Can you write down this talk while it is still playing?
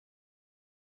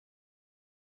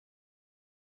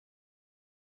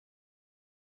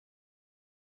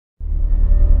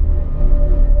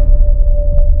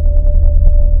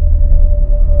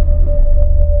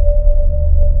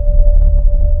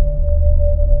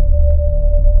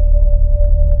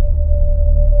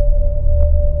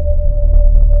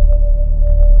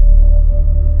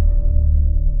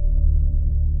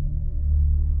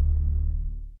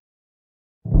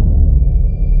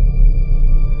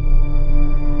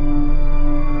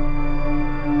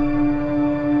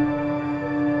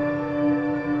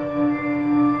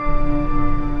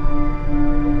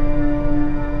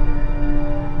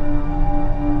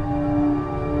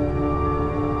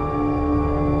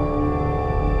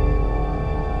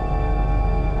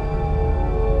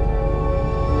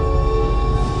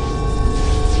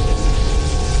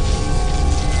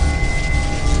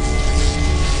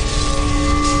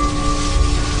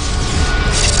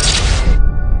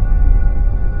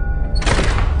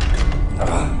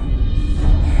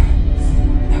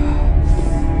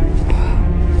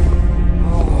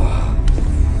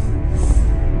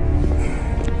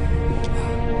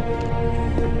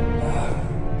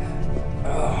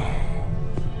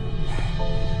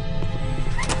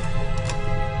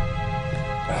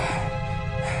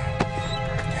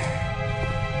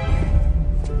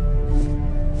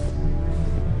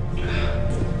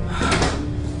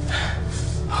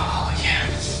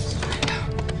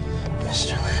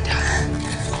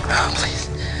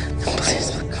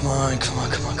on, come on,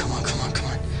 come on, come on, come on, come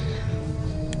on.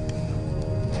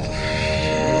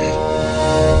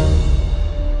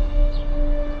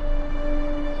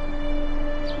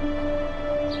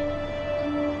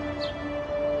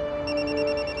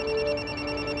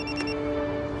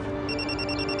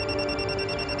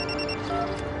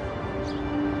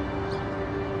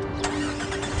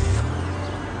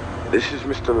 This is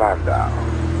Mr. Landau.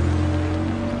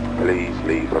 Please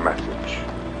leave a message.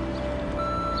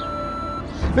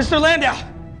 Mr. Landau!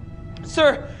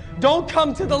 Sir, don't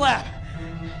come to the lab.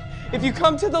 If you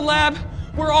come to the lab,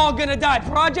 we're all gonna die.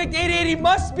 Project 880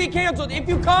 must be canceled. If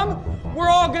you come, we're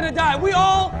all gonna die. We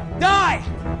all die!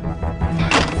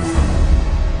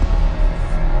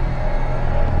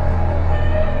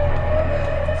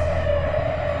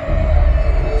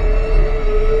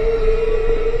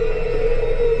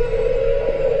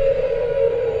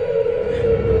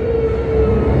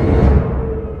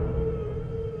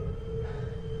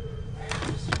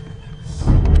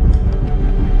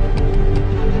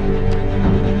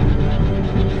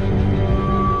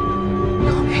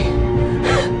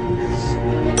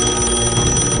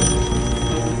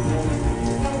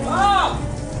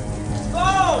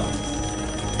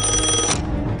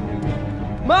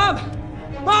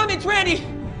 Mom, it's Randy!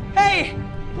 Hey,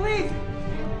 please!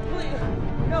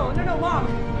 No, Mom!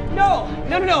 No,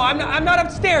 I'm not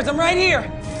upstairs, I'm right here!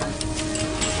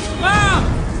 Mom!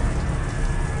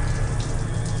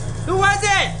 Who was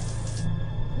it?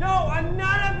 No, I'm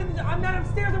not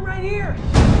upstairs, I'm right here!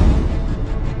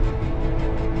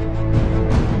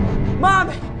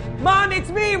 Mom, it's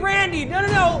me, Randy!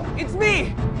 No, it's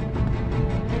me!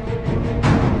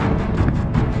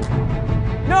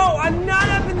 No, I'm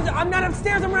not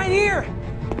upstairs, I'm right here!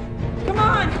 Come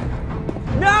on!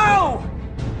 No!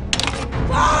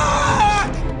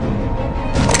 Fuck!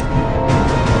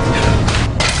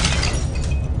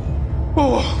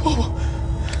 Oh.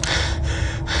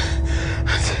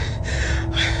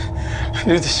 I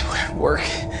knew this would work.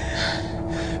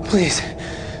 Please.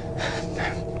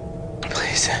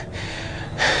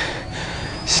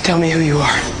 Just tell me who you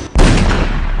are.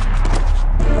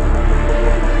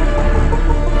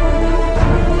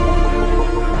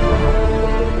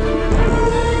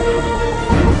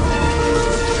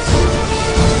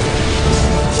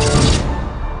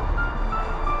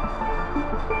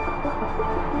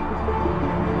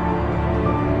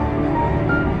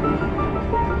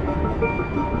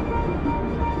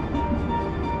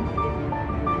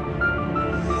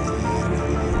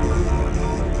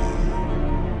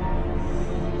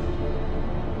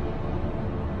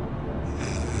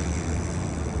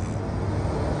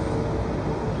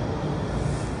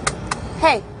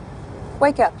 Hey,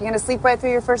 wake up. You gonna sleep right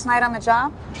through your first night on the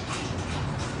job?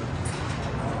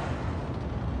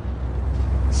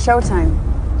 Showtime.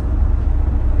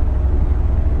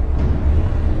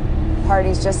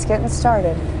 Party's just getting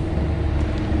started.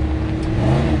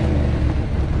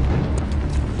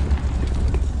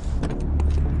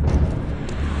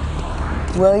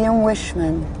 William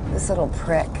Wishman, this little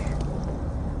prick.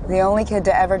 The only kid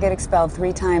to ever get expelled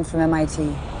 3 times from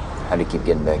MIT. How do you keep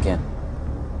getting back in?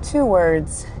 2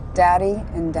 words, daddy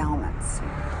endowments.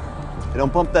 Hey,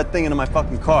 don't bump that thing into my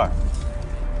fucking car.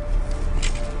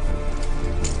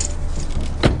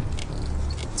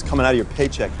 It's coming out of your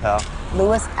paycheck, pal.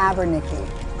 Louis Abernicki.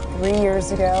 3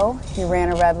 years ago, he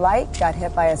ran a red light, got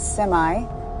hit by a semi,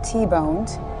 T-boned.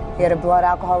 He had a blood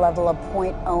alcohol level of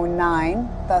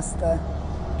 0.09, thus the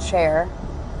chair,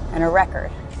 and a record.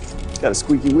 Got a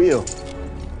squeaky wheel.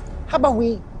 How about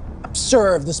we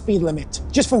observe the speed limit,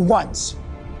 just for once?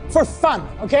 For fun,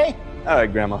 okay? All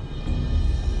right, Grandma.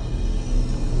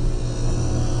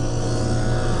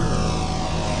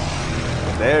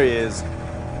 There he is.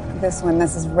 This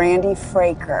is Randy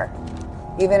Fraker.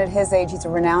 Even at his age, he's a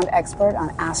renowned expert on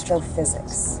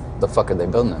astrophysics. The fuck are they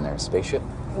building in there? A spaceship?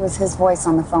 It was his voice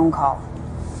on the phone call.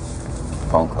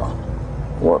 Phone call?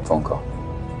 What phone call?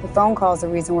 The phone call is the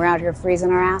reason we're out here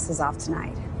freezing our asses off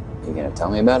tonight. You gonna tell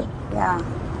me about it? Yeah,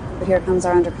 but here comes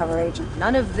our undercover agent.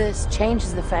 None of this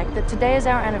changes the fact that today is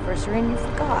our anniversary and you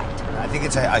forgot. I think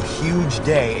it's a huge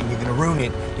day and you're gonna ruin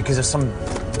it because of some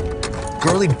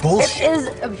girly bullshit. It is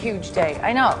a huge day,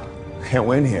 I know. Can't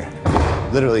win here.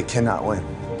 Literally cannot win.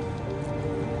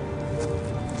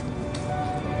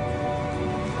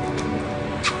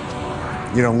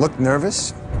 You don't look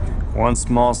nervous. One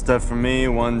small step for me,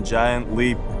 one giant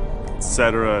leap,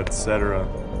 etc., etc.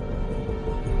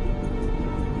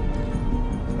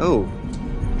 Oh,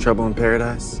 trouble in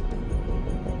paradise?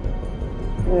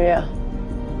 Yeah.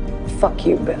 Fuck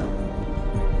you, Bill.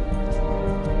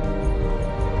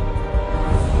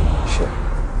 Shit.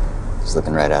 He's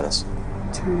looking right at us.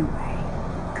 Turn away.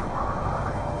 Come on.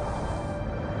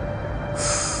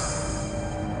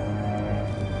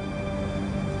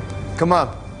 Come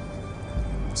on.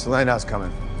 Mr. Landau's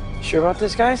coming. Sure about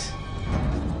this, guys?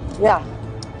 Yeah.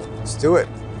 Let's do it.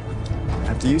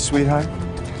 After you, sweetheart.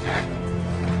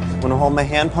 Wanna hold my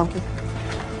hand, Pumpkin?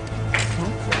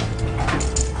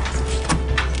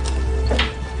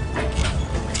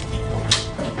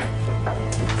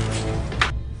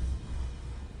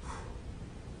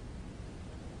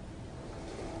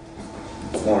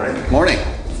 Morning. Morning.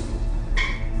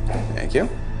 Thank you.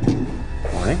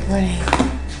 Morning.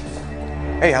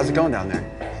 Hey, how's it going down there?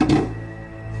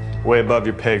 Way above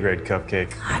your pay grade,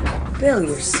 Cupcake. Bill,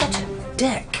 you're such a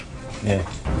dick. Yeah.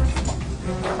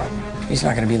 He's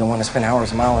not gonna be the one to spend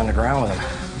hours a mile underground with him.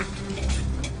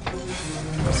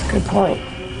 That's a good point.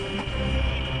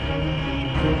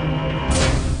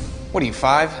 What are you,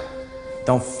 5?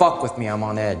 Don't fuck with me, I'm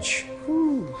on edge.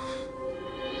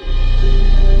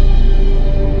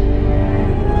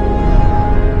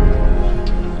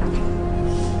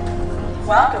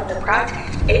 Welcome to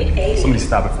Project 880. Somebody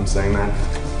stop it from saying that.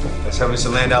 That's how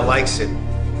Mr. Landau likes it.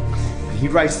 He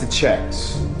writes the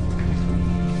checks.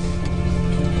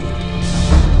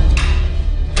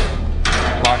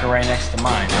 Locker right next to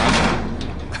mine, huh?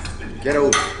 Get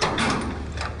over.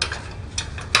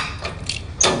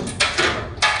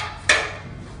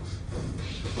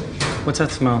 What's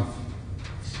that smell?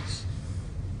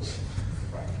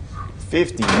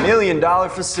 $50 million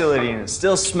facility and it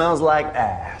still smells like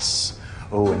ass.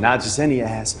 Oh, and not just any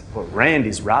ass, but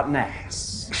Randy's rotten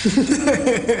ass.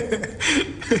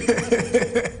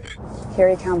 Here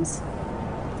he comes.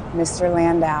 Mr.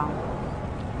 Landau,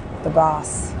 the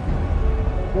boss.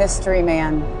 Mystery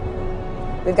man.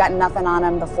 We've got nothing on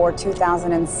him before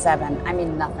 2007. I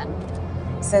mean, nothing.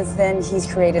 Since then,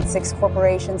 he's created 6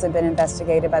 corporations and been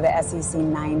investigated by the SEC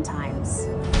 9 times.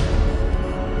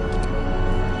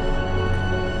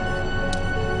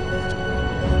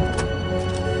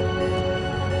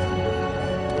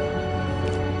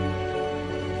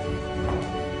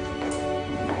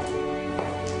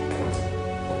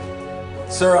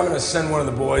 Sir, I'm gonna send one of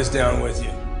the boys down with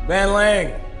you. Van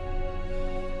Lang,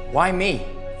 Why me?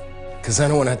 because I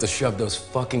don't want to have to shove those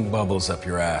fucking bubbles up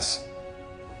your ass.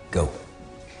 Go.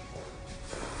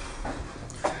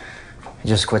 I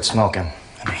just quit smoking,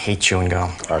 and I hate chewing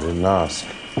gum. I didn't ask.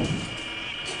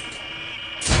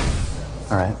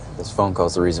 All right, this phone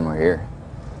call's the reason we're here.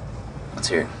 Let's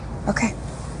hear it. Okay.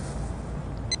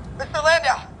 Mr.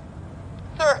 Landau!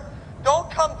 Sir, don't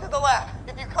come to the lab.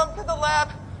 If you come to the lab,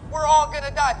 we're all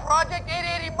gonna die. Project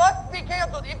 880 must be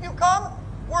canceled. If you come,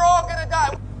 we're all gonna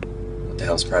die. What the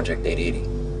hell's Project 880?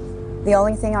 The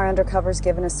only thing our undercover's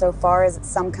given us so far is it's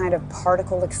some kind of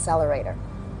particle accelerator.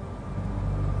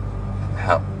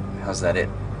 How's that it?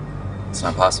 It's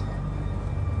not possible.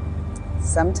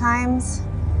 Sometimes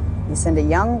you send a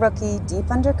young rookie deep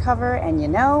undercover and you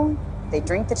know, they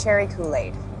drink the cherry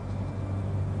Kool-Aid.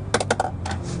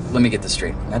 Let me get this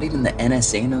straight. Not even the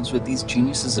NSA knows what these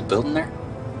geniuses are building there?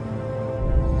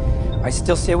 I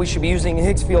still say we should be using the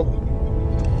Higgs field.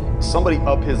 Somebody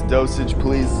up his dosage,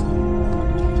 please.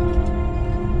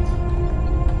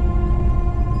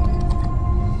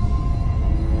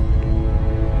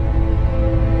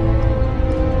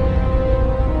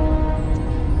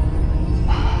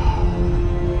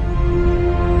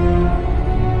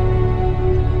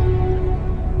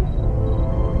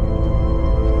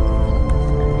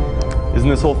 Isn't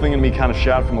this whole thing gonna be kind of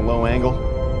shot from a low angle?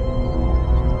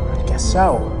 I guess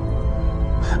so.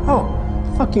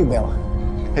 Oh, fuck you, Bill.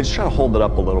 Hey, just try to hold it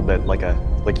up a little bit, like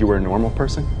you were a normal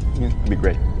person. Yeah, that'd be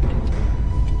great.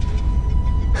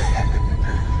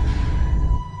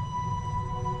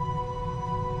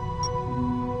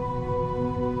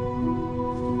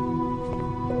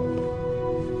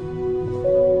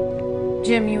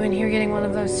 Jim, you in here getting one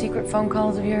of those secret phone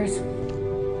calls of yours?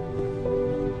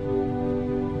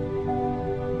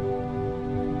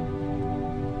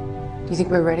 Do you think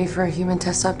we're ready for a human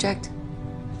test subject?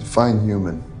 Define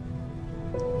human.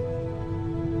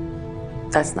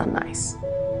 That's not nice.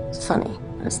 It's funny,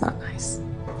 but it's not nice.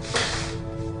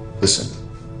 Listen,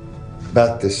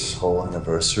 about this whole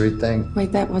anniversary thing,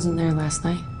 Wait, that wasn't there last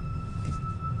night.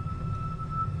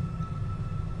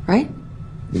 Right?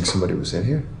 you think somebody was in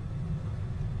here?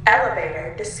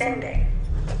 Elevator descending.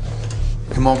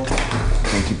 Come on.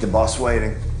 Can't keep the boss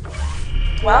waiting.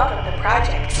 Welcome to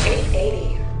Project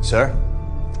 880. Sir,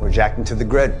 we're jacked into the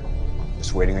grid.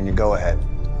 Just waiting on your go-ahead.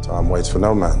 Time waits for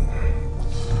no man.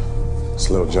 It's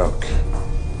a little junk.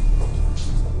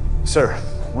 Sir,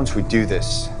 once we do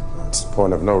this, It's the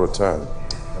point of no return.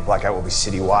 the blackout will be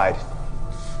citywide.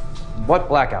 What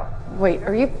blackout? Wait,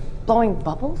 are you blowing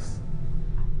bubbles?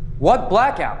 What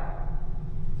blackout?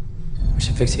 We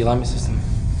should fix the alarm system.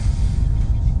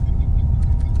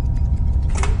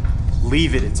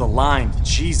 leave it. It's aligned.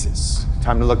 Jesus.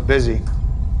 Time to look busy.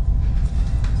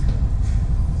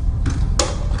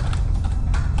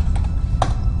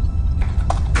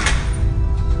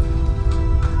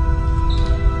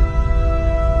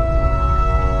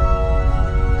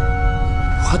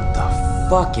 What the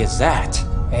fuck is that?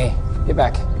 Hey, get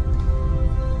back.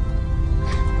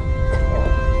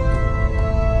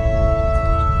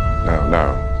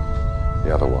 No.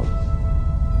 The other one.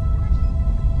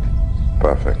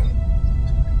 Perfect.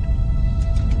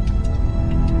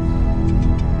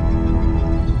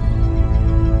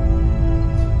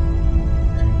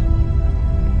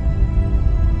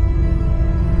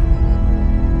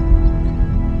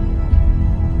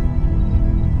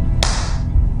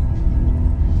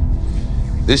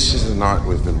 This is an art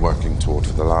we've been working toward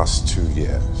for the last 2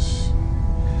 years.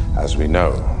 As we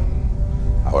know,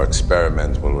 our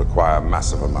experiment will require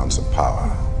massive amounts of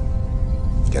power.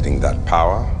 Getting that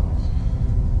power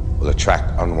will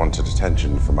attract unwanted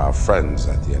attention from our friends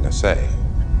at the NSA,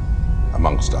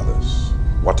 amongst others.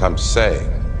 What I'm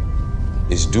saying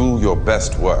is do your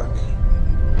best work.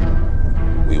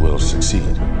 We will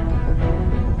succeed.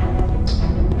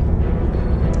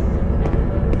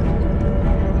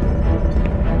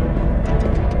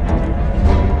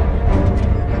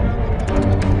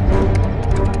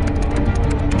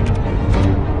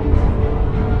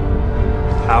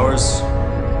 Powers,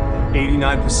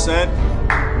 89%,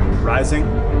 rising.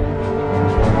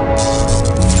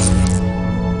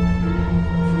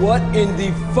 What in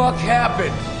the fuck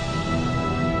happened?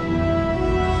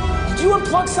 Did you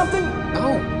unplug something?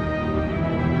 Oh.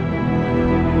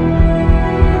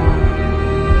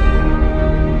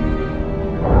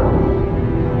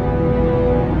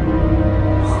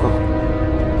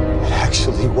 It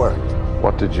actually worked.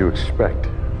 What did you expect?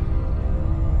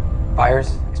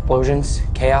 Fires, explosions,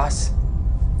 chaos,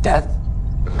 death.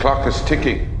 The clock is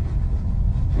ticking.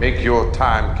 Make your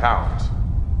time count.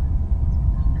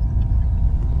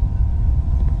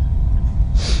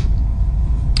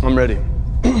 I'm ready.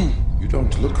 You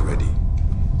don't look ready.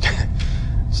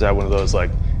 Is that one of those,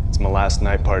 like, it's my last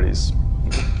night parties?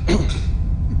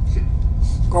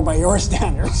 Go by your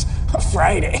standards. A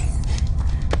Friday.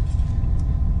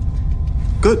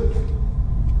 Good.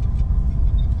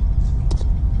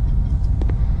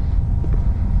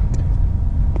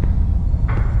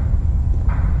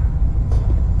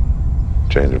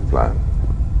 Change of plan.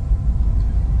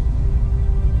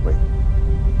 Wait,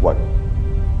 what?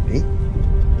 Me?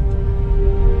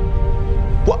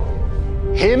 What?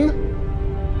 Him?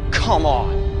 Come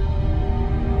on.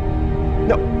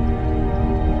 No.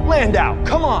 Landau,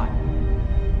 come on.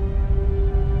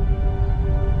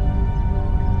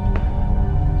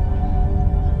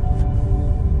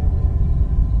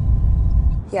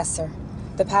 Yes, sir.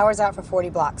 The power's out for 40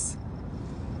 blocks.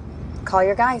 Call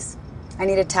your guys. I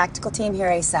need a tactical team here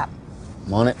ASAP.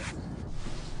 I'm on it.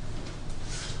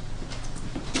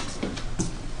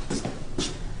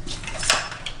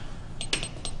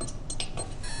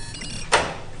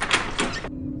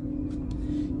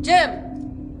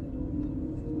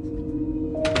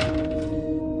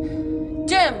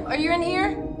 Jim, are you in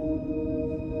here?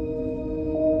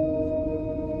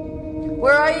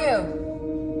 Where are you?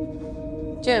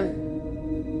 Jim,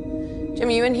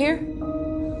 are you in here?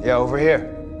 Yeah, over here.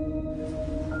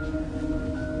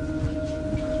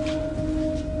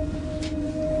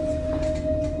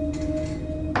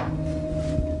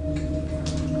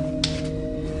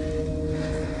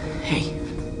 Hey.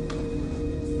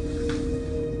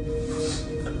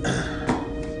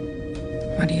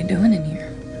 What are you doing in here?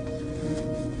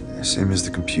 Same as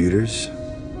the computers.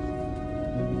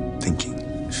 Thinking.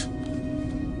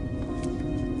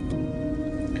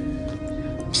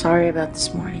 I'm sorry about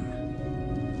this morning.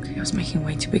 I was making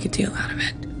way too big a deal out of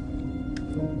it.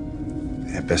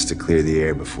 Yeah, best to clear the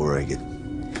air before I get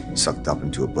sucked up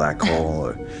into a black hole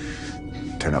or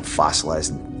turn up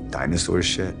fossilized dinosaur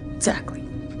shit. Exactly.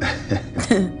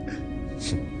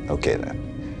 Okay, then.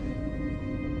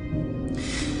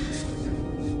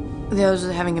 The others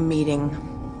are having a meeting.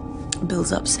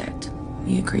 Bill's upset.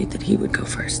 He agreed that he would go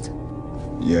first.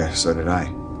 Yeah, so did I.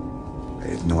 I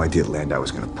had no idea Landau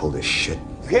was gonna pull this shit.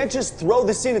 You can't just throw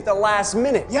this in at the last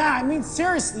minute. Yeah, I mean,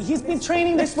 seriously, he's been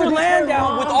training this Mr. for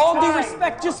Landau, with all due time.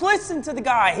 respect, just listen to the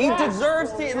guy. He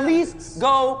deserves to at least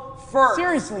go first.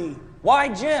 Seriously. Why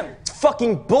Jim? It's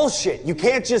fucking bullshit. You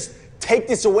can't just take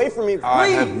this away from me. I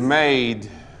Please. have made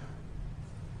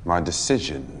my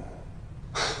decision.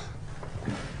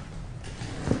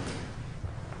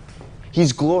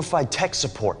 He's glorified tech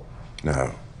support.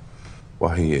 No.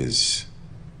 What he is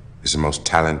the most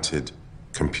talented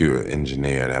computer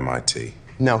engineer at MIT.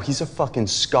 No, he's a fucking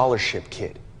scholarship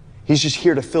kid. He's just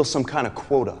here to fill some kind of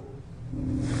quota.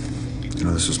 You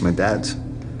know, this was my dad's.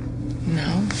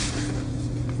 No.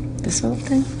 This old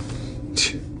thing?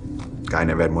 Guy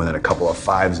never had more than a couple of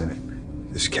fives in it.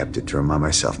 Just kept it to remind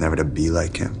myself never to be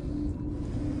like him.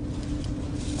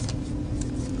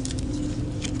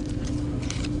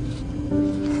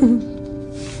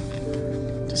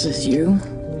 This is you?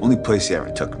 Only place he ever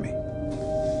took me.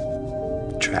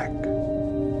 Track.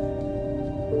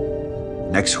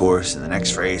 Next horse and the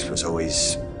next race was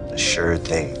always a sure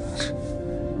thing.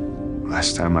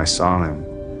 Last time I saw him,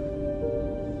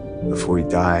 before he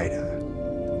died,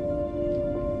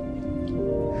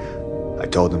 I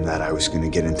told him that I was going to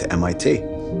get into MIT.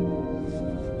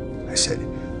 I said,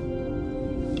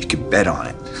 you could bet on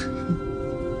it.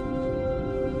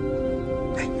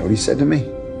 You know what he said to me?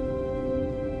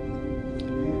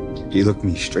 He looked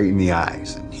me straight in the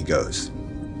eyes and he goes,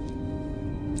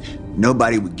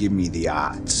 nobody would give me the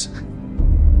odds.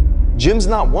 Jim's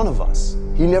not one of us.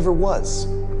 He never was.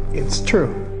 It's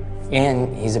true.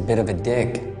 And he's a bit of a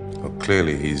dick. Well,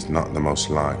 clearly he's not the most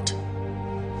liked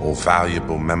or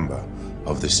valuable member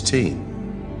of this team.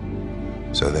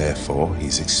 So therefore,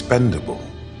 he's expendable.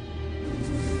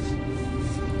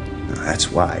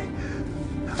 That's why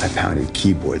I pounded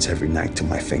keyboards every night till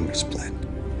my fingers bled.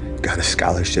 Got a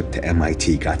scholarship to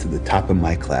MIT, got to the top of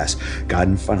my class, got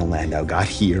in front of Landau, got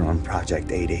here on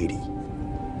Project 880.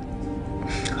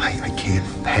 I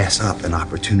can't pass up an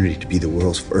opportunity to be the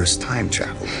world's first time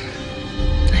traveler.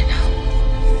 I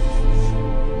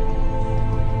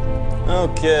know.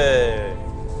 Okay.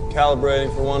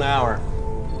 Calibrating for 1 hour.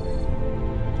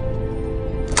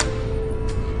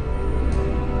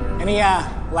 Any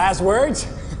last words?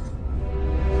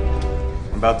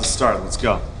 I'm about to start. Let's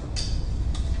go.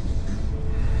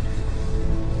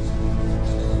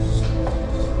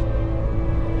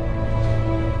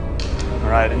 All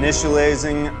right,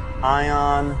 initializing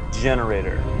ion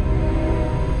generator.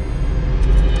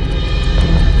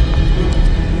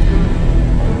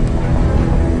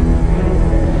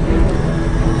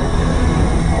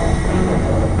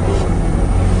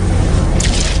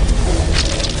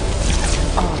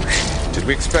 Did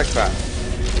we expect that?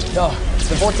 No,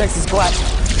 the vortex is collapsing.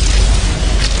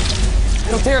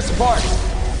 It'll tear us apart.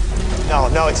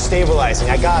 No, it's stabilizing.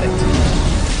 I got it.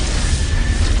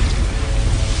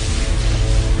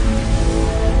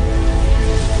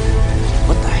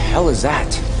 What the hell is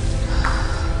that?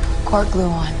 Quark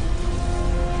gluon.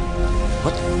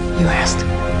 What? You asked.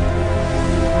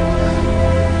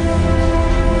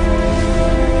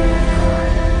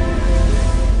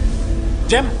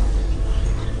 Jim,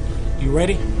 you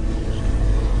ready?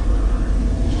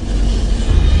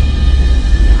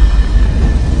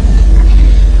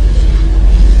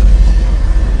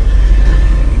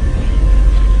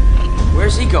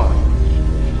 Where's he going?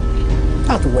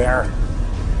 Not where.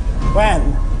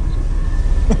 When?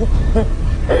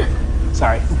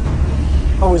 Sorry.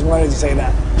 Always wanted to say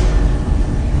that.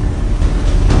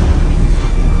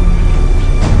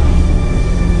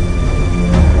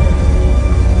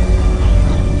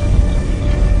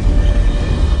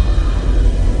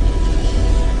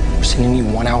 We're sending you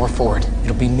 1 hour forward.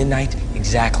 It'll be midnight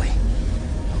exactly.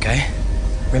 Okay?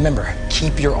 Remember,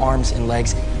 keep your arms and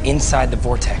legs inside the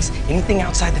vortex. Anything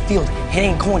outside the field, it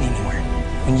ain't going anywhere.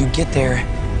 When you get there,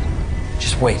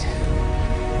 just wait.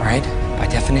 All right? By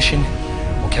definition,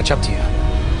 we'll catch up to you.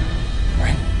 All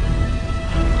right?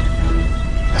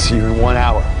 I'll see you in 1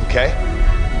 hour, okay?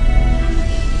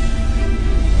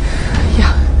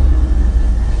 Yeah.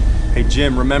 Hey,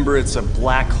 Jim, remember it's a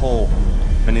black hole.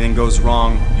 If anything goes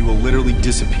wrong, you will literally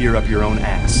disappear up your own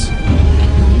ass.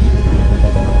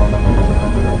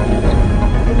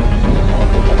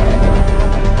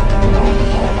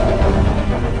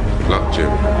 Good luck,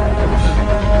 Jim.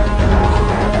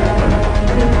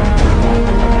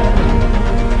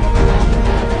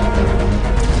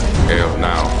 Hail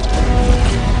now.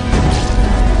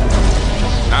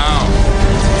 Now!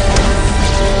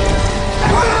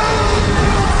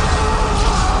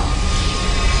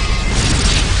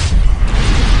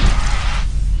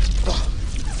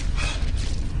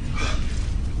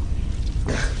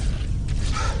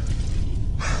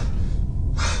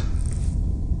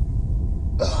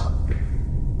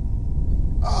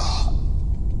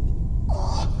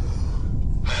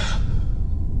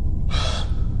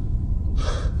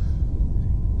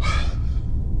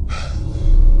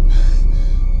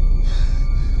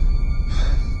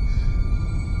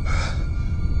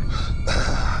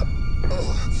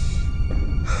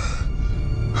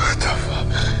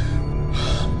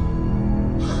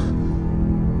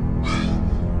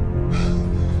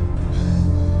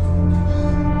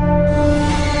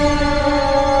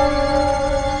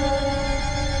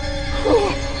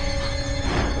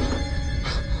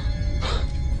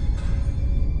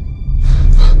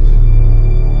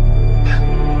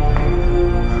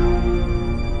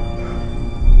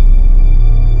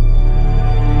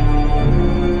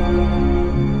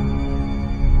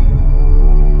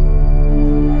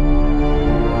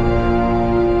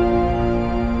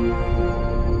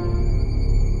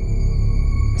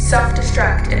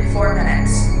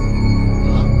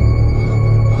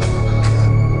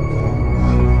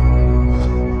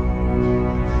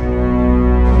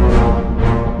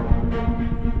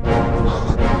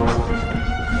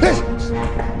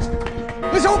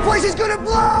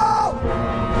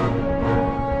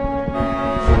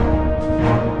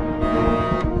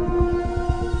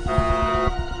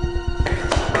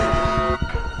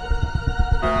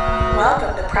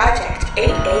 Welcome to Project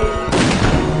 880.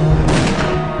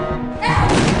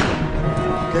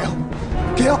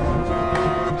 Gail?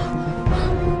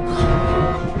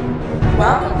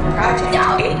 Welcome to Project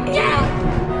 880.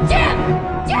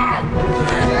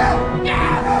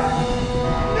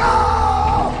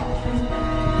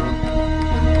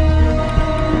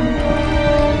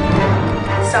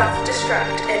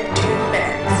 Self-destruct in 2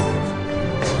 minutes.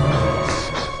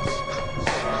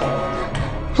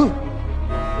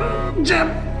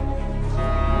 Jim!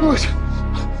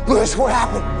 Lewis, what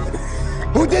happened?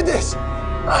 Who did this?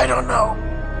 I don't know.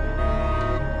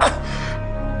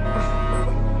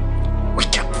 We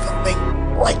kept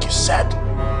filming like you said.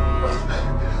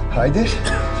 I did?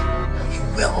 You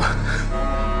will.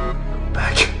 Go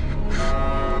back.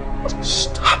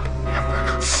 Stop,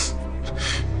 Amber.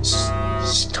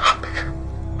 Stop.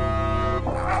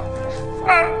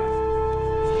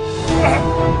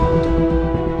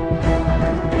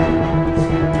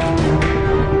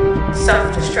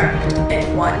 Self-destruct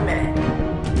in 1 minute.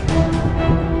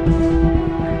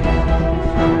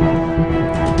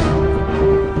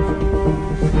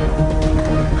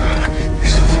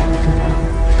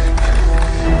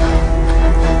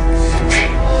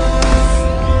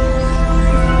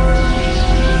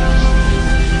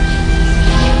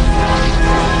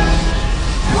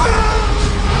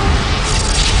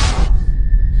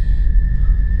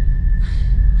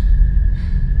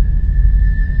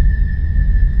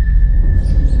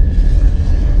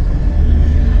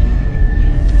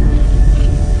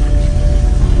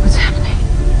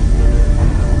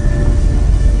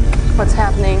 What's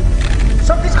happening?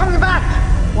 Something's coming back!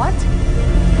 What?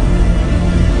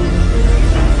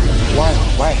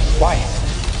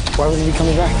 Why would he be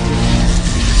coming back?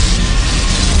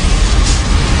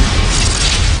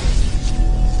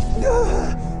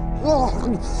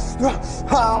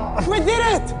 We did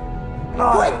it!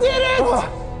 We did it!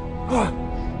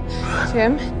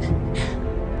 Jim?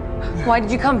 Why did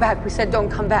you come back? We said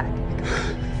don't come back.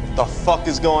 What the fuck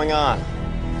is going on?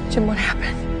 Jim, what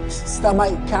happened? Is that my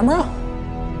camera?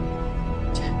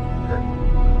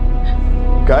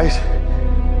 Guys,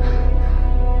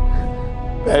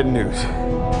 bad news.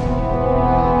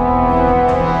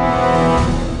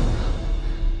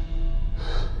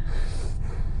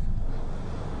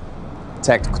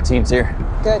 Tactical team's here.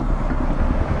 Good.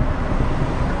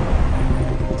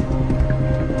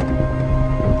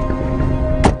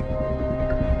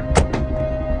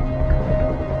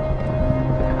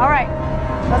 All right,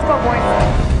 let's go, boys.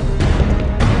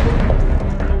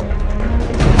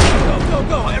 Go,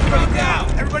 go, everybody down!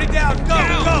 Everybody down! Go, go!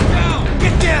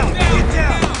 Get down! Get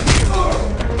down! Go,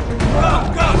 go,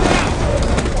 down!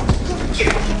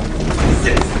 What is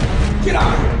this? Get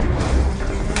out!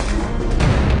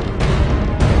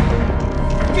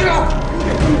 Get out!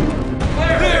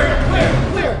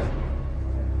 Clear!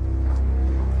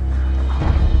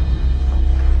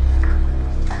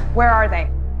 Where are they?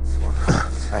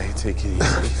 Hey, take it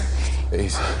easy.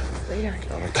 Easy.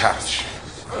 Get on the couch.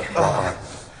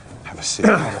 Have a seat.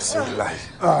 Lay.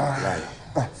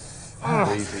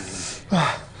 Breathe easy.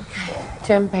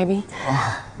 Jim, baby.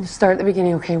 Just start at the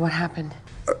beginning, okay? What happened?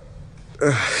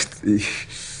 The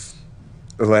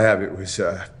lab, it was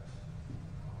a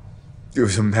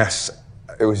mess.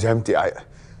 It was empty. I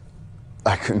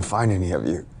couldn't find any of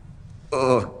you.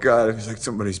 Oh, God, it was like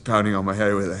somebody's pounding on my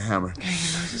head with a hammer. Okay,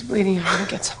 your nose is bleeding. I'm gonna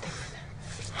get something.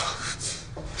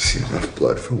 See enough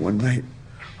blood for one night.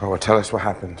 Oh, well, tell us what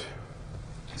happened.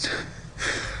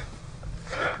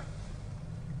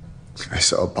 I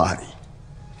saw a body.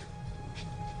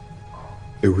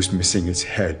 It was missing its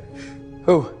head.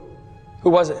 Who? Who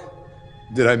was it?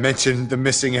 Did I mention the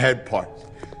missing head part?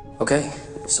 Okay,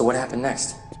 so what happened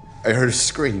next? I heard a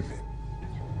scream.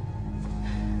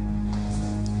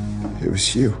 It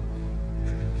was you.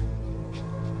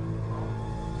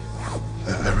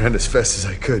 I ran as fast as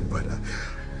I could, but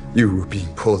you were being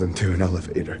pulled into an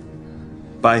elevator.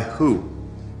 By who?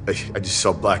 I just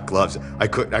saw black gloves. I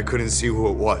couldn't see who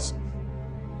it was.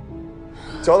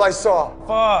 That's all I saw.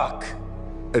 Fuck!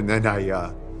 And then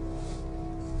I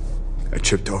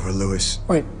tripped over Lewis.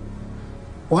 Wait,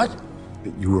 what?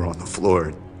 You were on the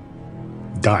floor,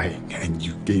 dying, and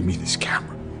you gave me this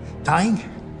camera. Dying?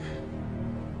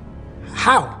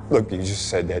 How? Look, you just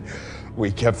said that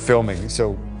we kept filming,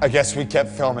 so I guess we kept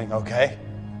filming, okay?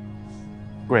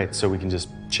 Great, so we can just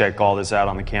check all this out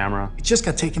on the camera. It just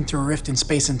got taken through a rift in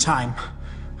space and time.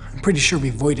 I'm pretty sure we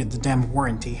voided the damn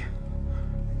warranty.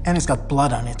 And it's got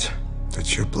blood on it.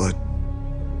 That's your blood.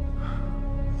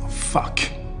 Oh, fuck.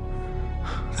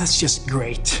 That's just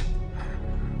great.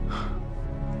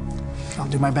 I'll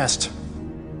do my best.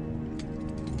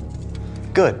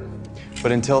 Good.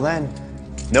 But until then,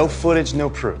 no footage, no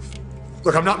proof.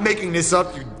 Look, I'm not making this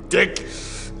up, you dick.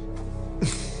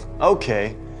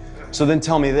 Okay, so then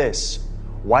tell me this.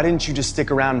 Why didn't you just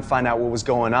stick around and find out what was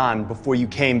going on before you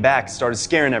came back and started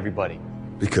scaring everybody?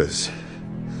 Because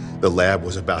the lab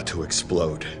was about to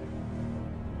explode.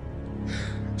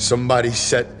 Somebody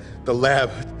set the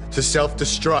lab to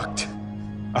self-destruct.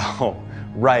 Oh,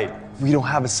 right. We don't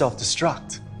have a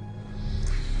self-destruct.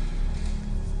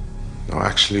 No,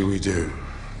 actually, we do.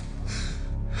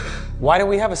 Why do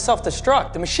we have a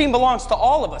self-destruct? The machine belongs to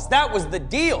all of us. That was the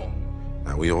deal.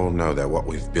 Now, we all know that what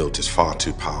we've built is far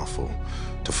too powerful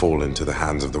to fall into the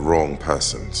hands of the wrong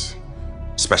persons,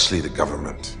 especially the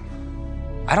government.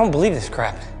 I don't believe this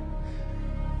crap.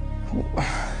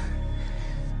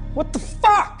 What the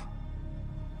fuck?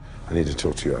 I need to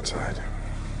talk to you outside.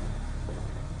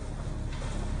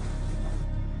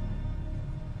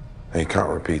 Now, you can't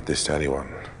repeat this to anyone,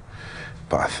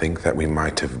 but I think that we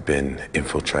might have been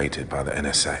infiltrated by the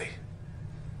NSA.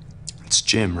 It's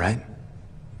Jim, right?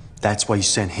 That's why you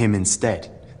sent him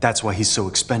instead. That's why he's so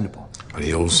expendable. But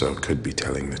he also could be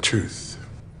telling the truth.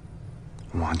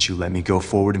 Why don't you let me go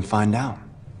forward and find out?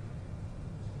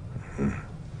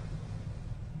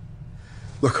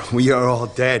 Look, we are all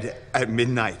dead at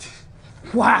midnight.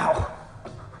 Wow.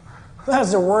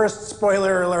 That's the worst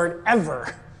spoiler alert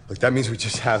ever. Look, that means we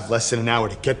just have less than an hour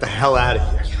to get the hell out of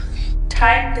here.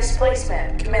 Time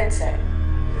displacement commencing.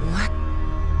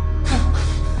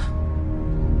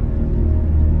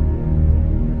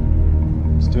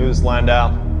 Let's do this,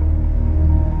 Landau.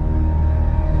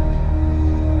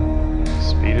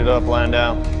 Speed it up,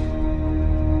 Landau.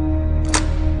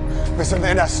 Mr.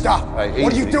 Landau, stop.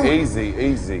 What are you doing?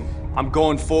 Easy. I'm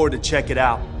going forward to check it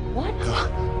out. What?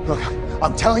 Look,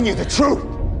 I'm telling you the truth.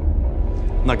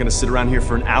 I'm not gonna sit around here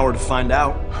for an hour to find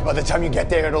out. By the time you get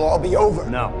there, it'll all be over.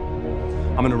 No.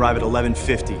 I'm gonna arrive at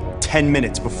 11:50, 10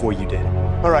 minutes before you did.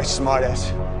 All right,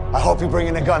 smartass. I hope you bring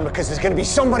in a gun because there's gonna be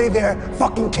somebody there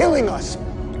fucking killing us.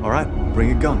 All right,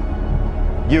 bring a gun.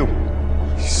 You.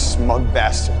 You smug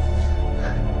bastard.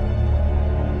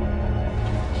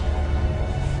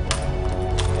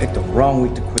 Picked the wrong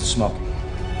week to quit smoking.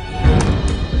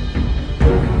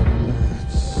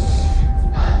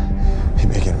 You're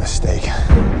making a mistake.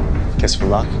 Guess for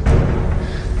luck.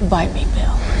 Bite me,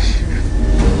 Bill.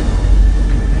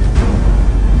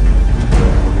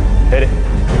 Hit it.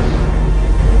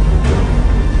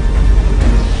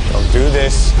 Don't do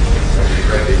this.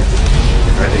 Ready.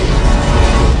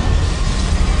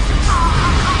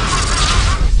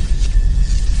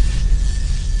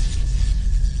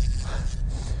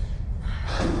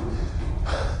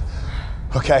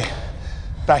 Okay,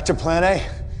 back to plan A.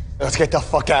 Let's get the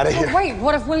fuck out of here. But wait,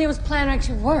 what if William's plan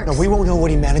actually works? No, we won't know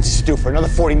what he manages to do for another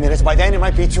 40 minutes. By then, it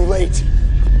might be too late.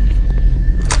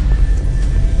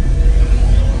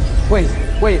 Wait.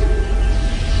 I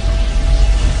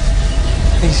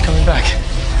think he's coming back.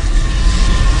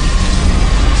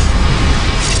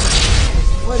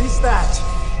 What is that?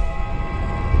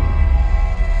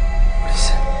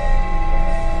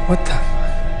 What the?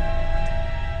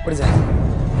 What is that?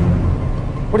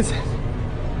 What is that?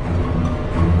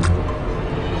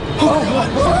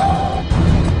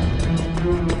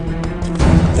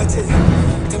 That's it.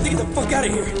 Time to get the fuck out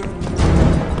of here.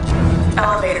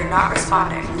 Elevator not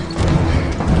responding.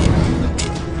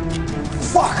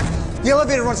 Fuck! The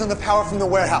elevator runs on the power from the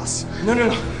warehouse. No.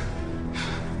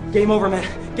 Game over, man.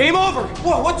 Game over!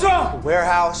 Whoa, what's wrong?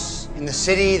 Warehouse in the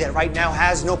city that right now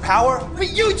has no power?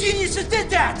 But you geniuses did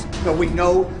that! No, we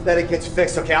know that it gets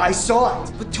fixed, okay? I saw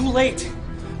it. But too late.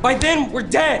 By then, we're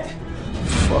dead.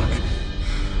 Fuck.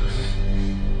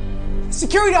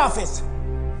 Security office.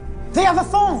 They have a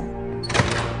phone.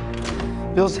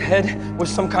 Bill's head was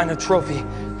some kind of trophy.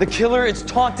 The killer is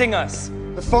taunting us.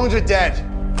 The phones are dead.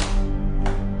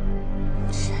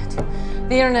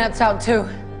 The internet's out too.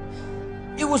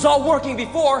 It was all working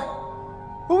before.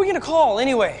 Who are we gonna call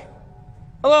anyway?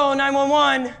 Hello,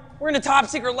 911. We're in a top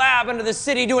secret lab under the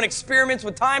city doing experiments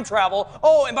with time travel.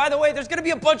 Oh, and by the way, there's gonna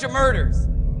be a bunch of murders.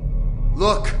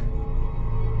 Look.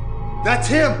 That's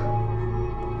him.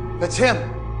 That's him.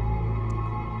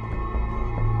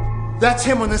 That's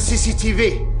him on the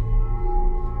CCTV.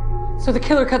 So the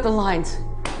killer cut the lines.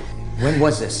 When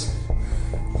was this?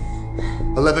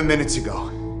 11 minutes ago.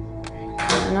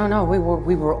 No, we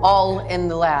were all in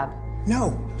the lab.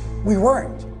 No, we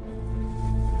weren't.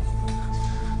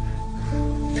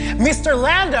 Mr.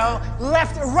 Landau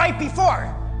left right before.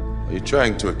 Are you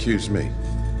trying to accuse me?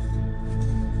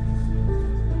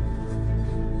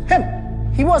 Him.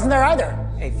 He wasn't there either.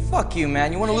 Hey, fuck you,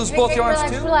 man. You wanna lose both your arms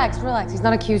too? Relax. He's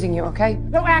not accusing you, okay?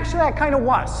 No, actually, I kind of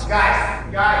was. Guys,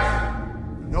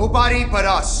 Nobody but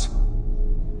us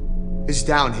is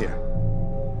down here.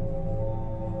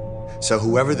 So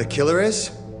whoever the killer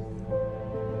is,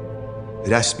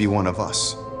 it has to be one of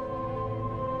us.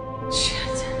 Shit.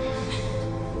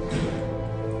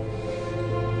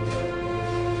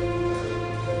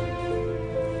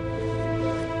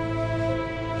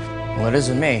 Well, it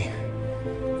isn't me.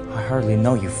 I hardly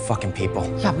know you fucking people.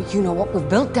 Yeah, but you know what we've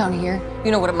built down here.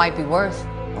 You know what it might be worth.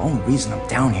 The only reason I'm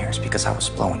down here is because I was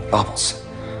blowing bubbles.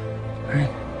 All right.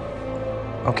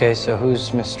 Okay, so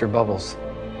who's Mr. Bubbles?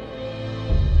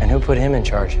 And who put him in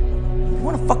charge? You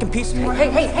want a fucking piece of me?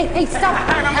 Hey, stop!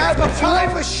 We have a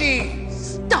time machine!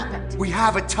 Stop it! We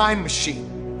have a time machine.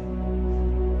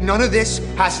 None of this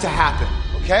has to happen,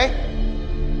 okay?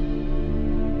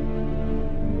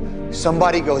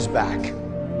 Somebody goes back,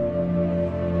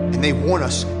 and they warn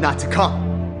us not to come.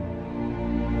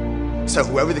 So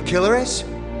whoever the killer is,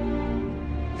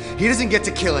 he doesn't get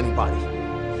to kill anybody.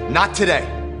 Not today.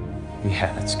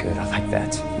 Yeah, that's good. I like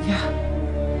that. Yeah.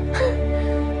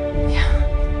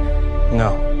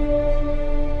 No.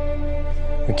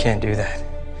 We can't do that.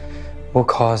 We'll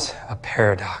cause a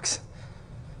paradox.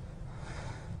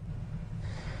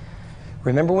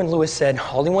 Remember when Lewis said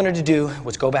all he wanted to do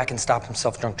was go back and stop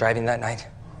himself drunk driving that night?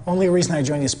 Only reason I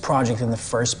joined this project in the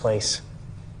first place.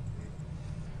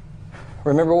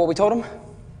 Remember what we told him?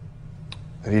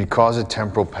 That he'd cause a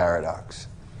temporal paradox.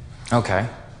 Okay.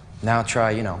 Now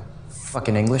try,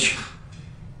 fucking English.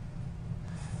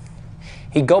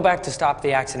 He'd go back to stop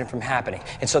the accident from happening.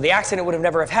 And so the accident would have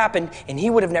never have happened, and he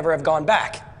would have never have gone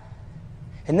back.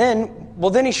 And then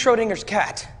he's Schrodinger's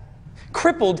cat.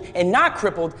 Crippled and not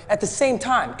crippled at the same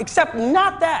time, except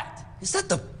not that. Is that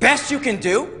the best you can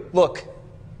do? Look,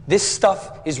 this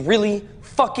stuff is really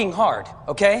fucking hard,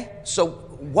 okay? So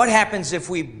what happens if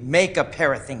we make a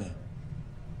parathingy?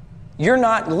 You're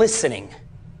not listening.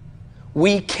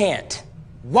 We can't.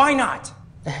 Why not?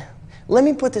 Let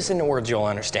me put this into words you'll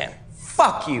understand.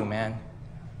 Fuck you, man.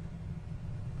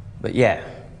 But yeah,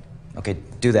 okay,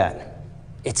 do that.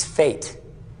 It's fate.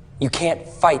 You can't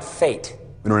fight fate.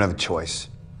 We don't have a choice.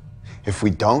 If we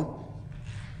don't,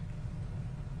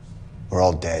 we're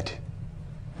all dead.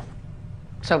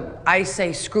 So I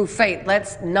say screw fate,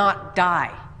 let's not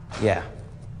die. Yeah,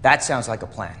 that sounds like a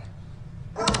plan.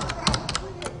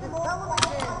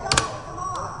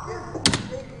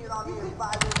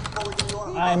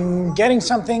 I'm getting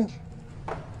something.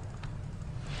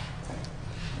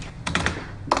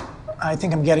 I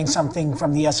think I'm getting something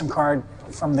from the SM card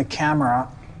from the camera.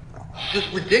 It's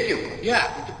just ridiculous.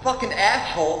 Yeah, it's a fucking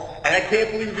asshole, and I can't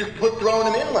believe you just throwing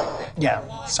him in like that.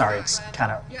 Yeah, sorry, it's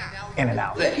kind of in and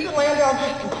out. Keep Landau,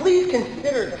 just please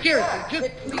consider, seriously,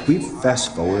 just please. Can we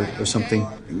fast forward or something?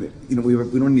 We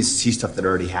don't need to see stuff that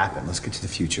already happened. Let's get to the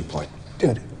future part.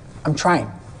 Dude, I'm trying.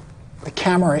 The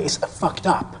camera is fucked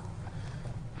up.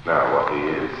 Now, what he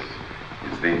is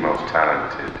the most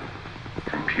talented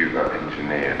computer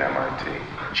engineer at MIT.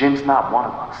 Jim's not one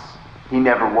of us. He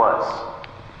never was.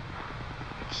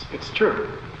 It's true.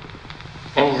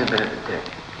 And he's a bit of a dick.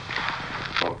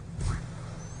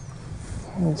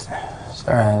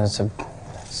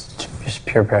 It's just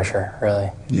pure pressure, really.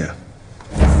 Yeah.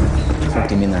 What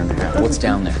do you mean they're underground? What's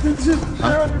down there?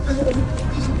 Huh?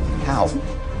 How?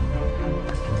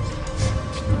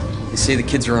 They say the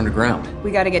kids are underground.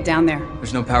 We gotta get down there.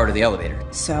 There's no power to the elevator.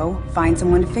 So, find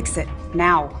someone to fix it.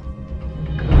 Now.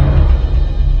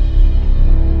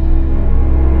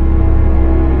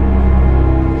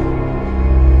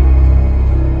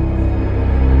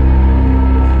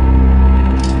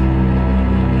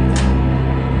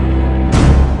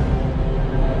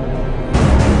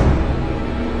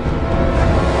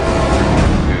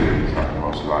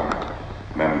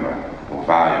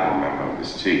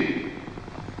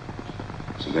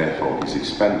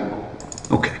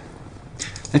 Okay.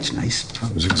 That's nice.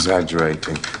 I was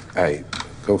exaggerating. Hey,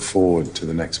 go forward to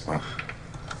the next one.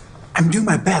 I'm doing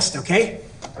my best, okay?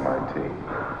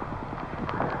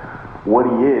 What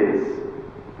he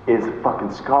is a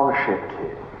fucking scholarship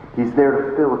kid. He's there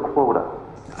to fill a quota.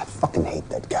 I fucking hate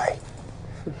that guy.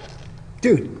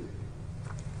 Dude,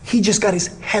 he just got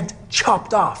his head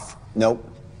chopped off. Nope.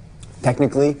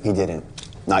 Technically, he didn't.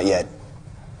 Not yet.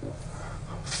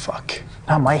 Fuck.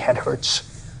 Now my head hurts.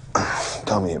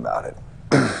 Tell me about it.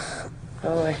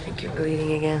 Oh, I think you're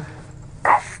bleeding again.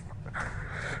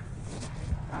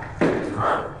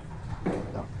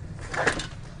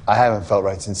 I haven't felt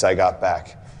right since I got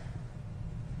back.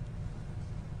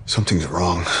 Something's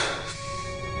wrong.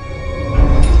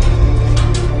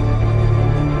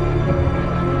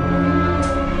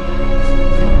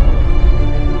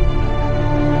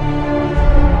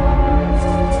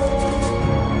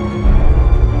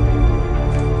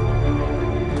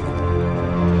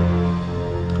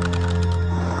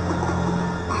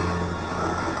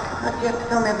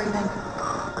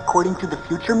 according to the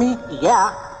future me?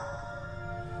 Yeah.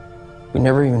 We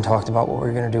never even talked about what we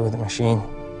were gonna do with the machine.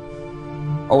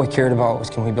 All we cared about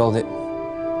was, can we build it?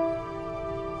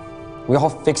 We all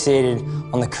fixated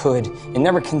on the could and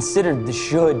never considered the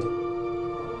should.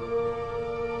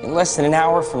 In less than an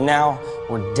hour from now,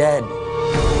 we're dead.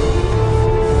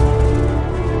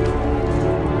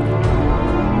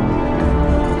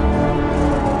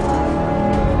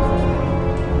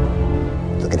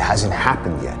 Look, it hasn't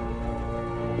happened yet,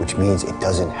 which means it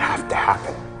doesn't have to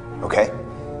happen, okay?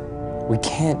 We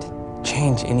can't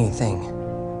change anything.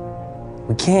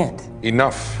 We can't.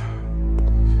 Enough.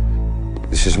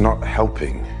 This is not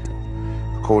helping.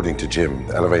 According to Jim,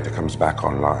 the elevator comes back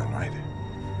online, right?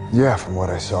 Yeah, from what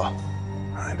I saw.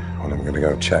 Right. Well, I'm gonna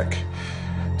go check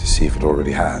to see if it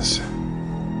already has.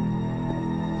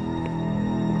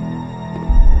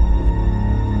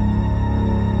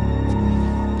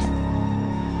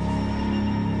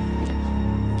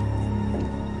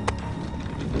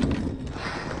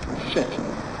 Shit.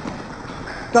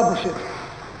 Double shit.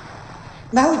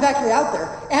 Now he's actually out there,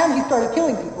 and he started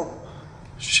killing people.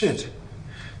 Shit.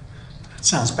 That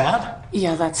sounds bad.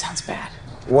 Yeah, that sounds bad.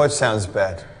 What sounds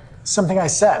bad? Something I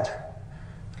said.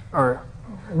 Or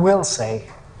will say.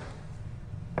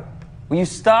 Will you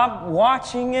stop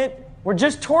watching it? We're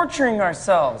just torturing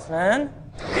ourselves, man.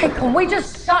 Hey, can we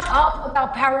just shut up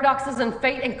about paradoxes and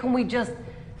fate, and can we just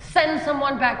send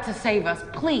someone back to save us,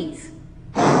 please?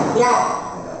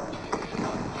 Yeah.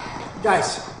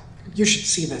 Guys, you should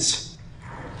see this.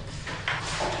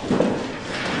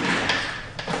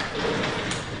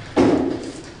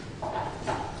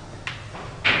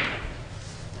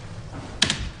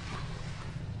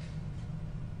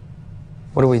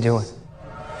 What are we doing?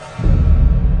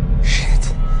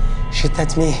 Shit. Shit,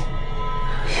 that's me.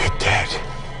 You're dead.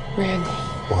 Randy.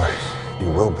 Or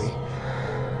you will be.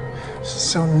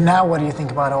 So now what do you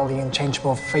think about all the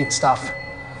unchangeable fate stuff?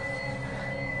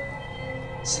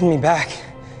 Send me back.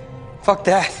 Fuck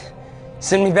that.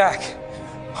 Send me back.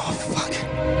 Oh, fuck.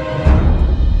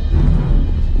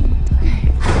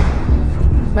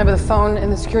 Remember, the phone in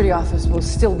the security office will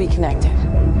still be connected.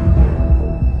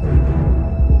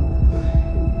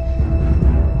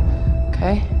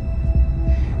 Okay?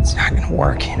 It's not gonna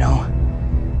work, you know?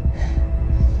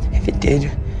 If it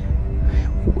did,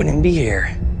 we wouldn't be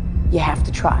here. You have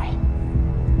to try.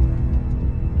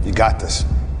 You got this.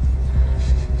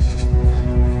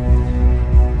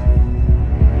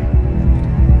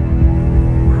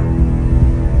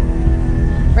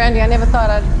 Randy, I never thought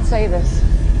I'd say this.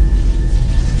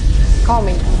 Call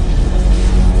me.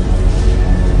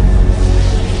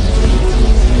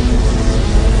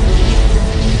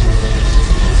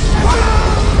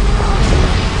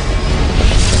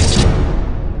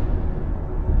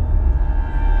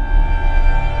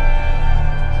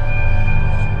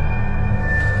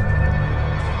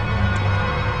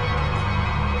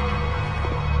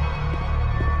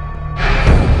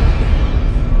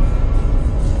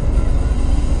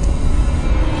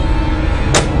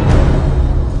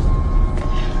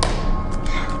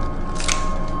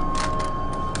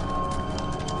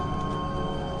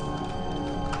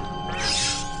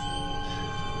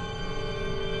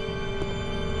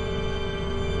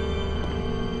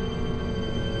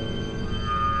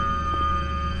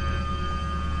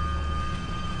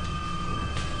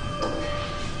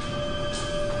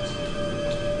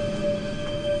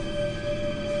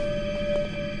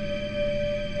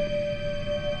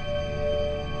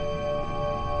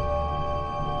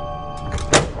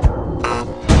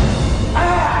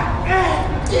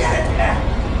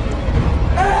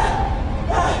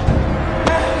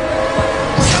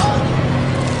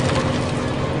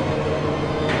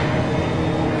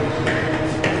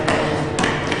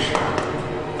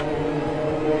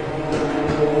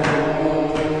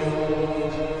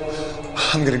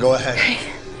 I'm gonna go ahead. Okay.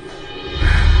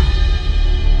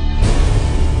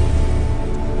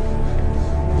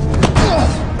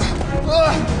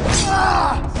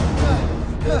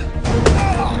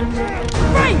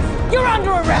 Frank, you're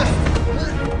under arrest!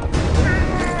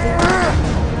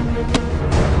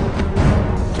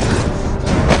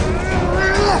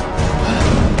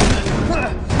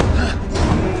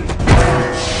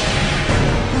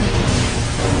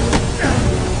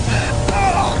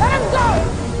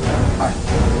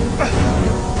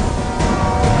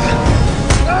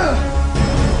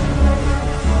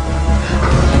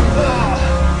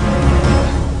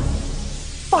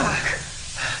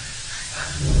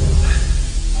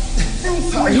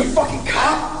 Are you a fucking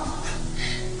cop?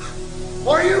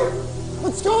 Are you?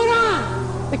 What's going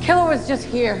on? The killer was just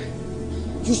here.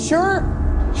 You sure?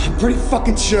 I'm pretty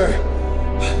fucking sure.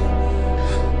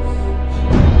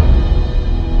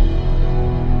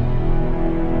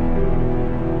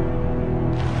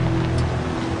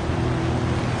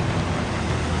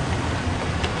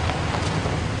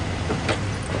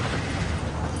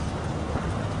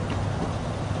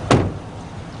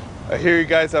 hear you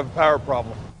guys have a power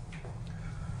problem.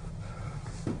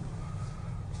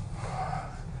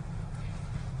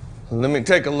 Let me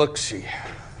take a look-see.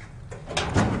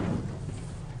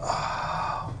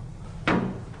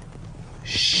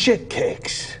 Shit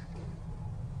cakes.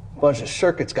 A bunch of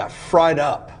circuits got fried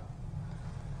up.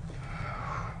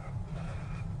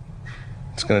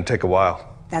 It's gonna take a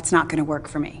while. That's not gonna work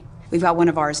for me. We've got one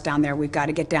of ours down there. We've got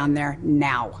to get down there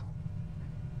now.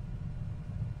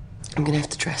 I'm gonna have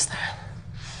to trust that.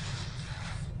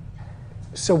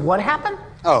 So what happened?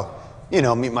 Oh, you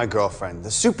know, meet my girlfriend,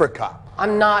 the super cop.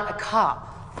 I'm not a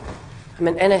cop. I'm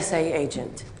an NSA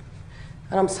agent.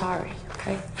 And I'm sorry,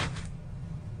 okay?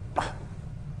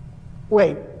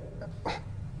 Wait,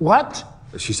 what?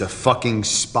 She's a fucking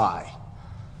spy.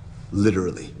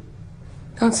 Literally.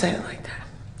 Don't say it like that.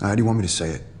 How do you want me to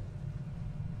say it?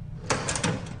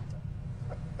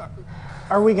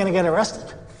 Are we gonna get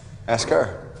arrested? Ask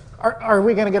her. Are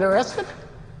we gonna get arrested?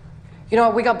 You know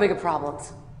what? We got bigger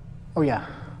problems. Oh yeah.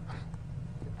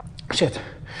 Shit.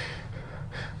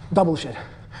 Double shit.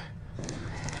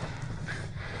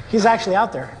 He's actually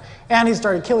out there. And he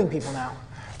started killing people now.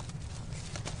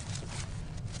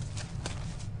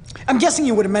 I'm guessing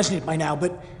you would have mentioned it by now,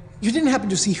 but you didn't happen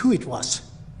to see who it was.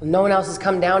 No one else has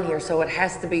come down here, so it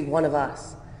has to be one of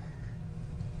us.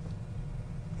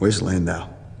 Where's Landau?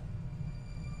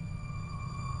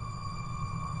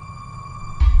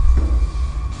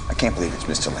 I can't believe it's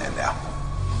Mr. Landau.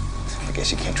 I guess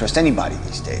you can't trust anybody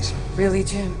these days. Really,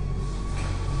 Jim?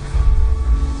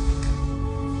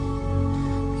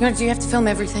 You know, do you have to film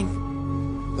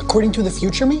everything? According to the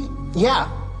future me? Yeah.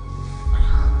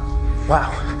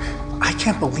 Wow. I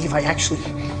can't believe I actually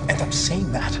end up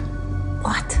saying that.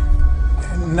 What?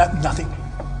 Nothing.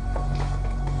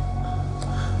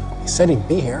 He said he'd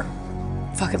be here.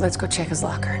 Fuck it, let's go check his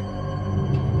locker.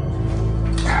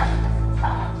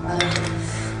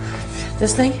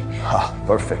 This thing? Ah,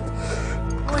 perfect.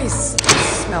 Boys,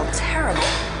 smell terrible.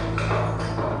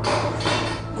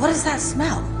 What does that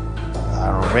smell? I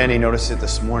don't know. Randy noticed it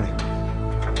this morning.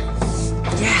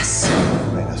 Yes.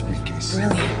 Landa's briefcase.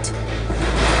 Brilliant.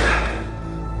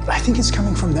 I think it's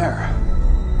coming from there.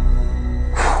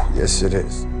 Yes, it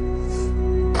is.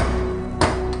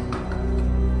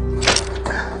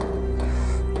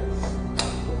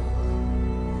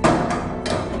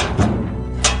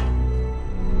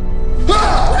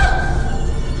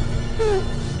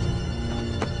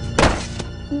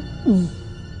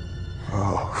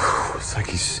 Oh, it's like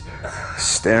he's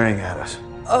staring at us.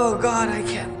 Oh God, I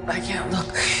can't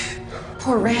look.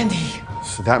 Poor Randy.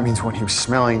 So that means when he was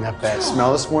smelling that bad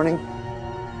smell this morning,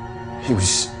 he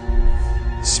was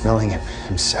smelling it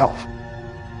himself.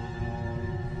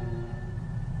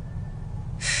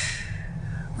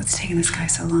 What's taking this guy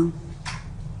so long?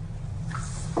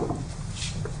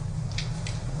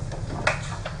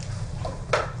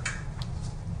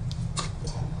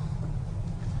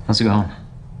 How's it going?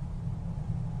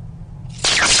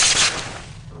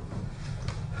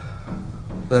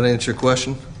 That answer your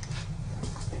question?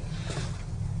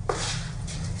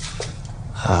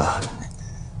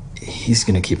 He's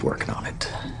gonna keep working on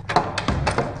it.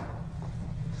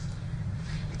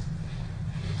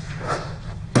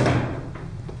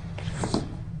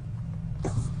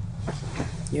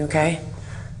 You okay?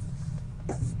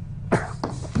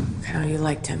 How you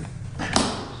liked him?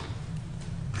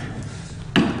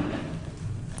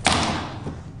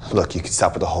 Look, you can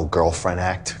stop with the whole girlfriend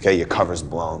act, okay? Your cover's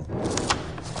blown.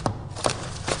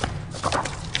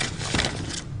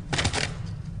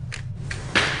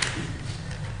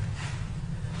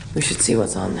 We should see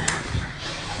what's on there.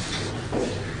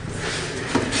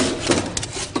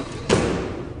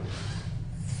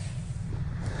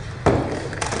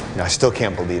 I still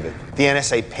can't believe it. The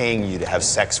NSA paying you to have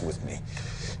sex with me.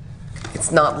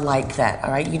 It's not like that,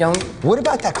 all right? You don't... What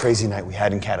about that crazy night we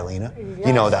had in Catalina?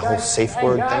 You know, that whole safe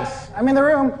word thing? I'm in the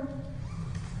room.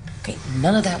 Okay,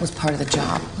 none of that was part of the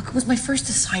job. Look, it was my first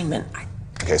assignment.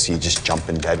 Okay, so you just jump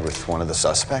in bed with one of the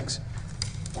suspects?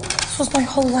 This was my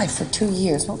whole life for 2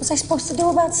 years. What was I supposed to do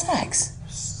about sex?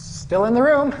 Still in the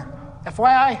room.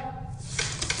 FYI.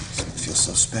 It feels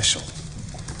so special.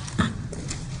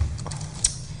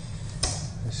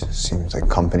 This seems like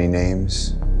company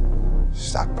names,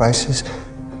 stock prices.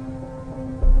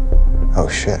 Oh,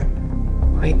 shit.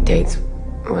 Wait, dates.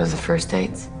 What are the first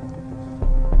dates?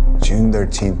 June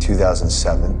 13,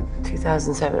 2007.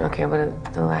 2007. Okay, what are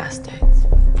the last dates?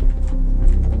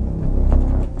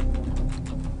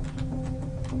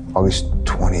 August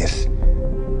 20th,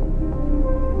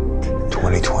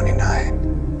 2029.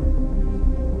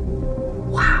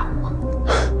 Wow.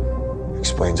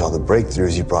 Explains all the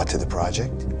breakthroughs you brought to the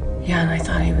project. Yeah, and I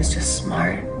thought he was just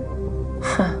smart.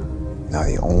 Huh. Now,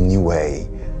 the only way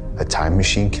a time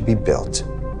machine could be built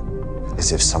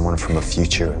is if someone from a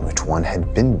future in which one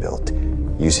had been built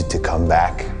used it to come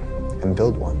back and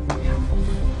build one.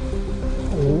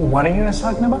 What are you guys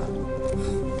talking about?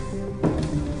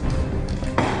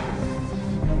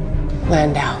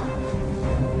 Landau.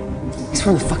 He's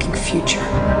from the fucking future.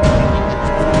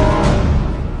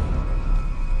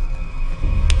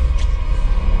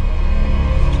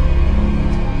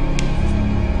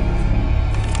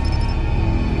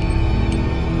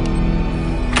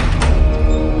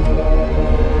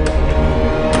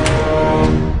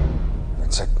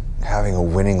 It's like having a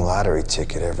winning lottery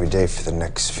ticket every day for the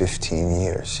next 15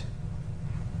 years.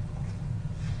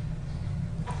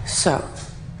 So,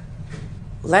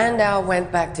 Landau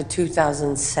went back to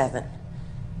 2007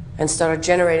 and started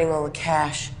generating all the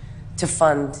cash to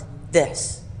fund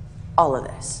this, all of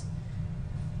this.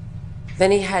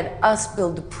 Then he had us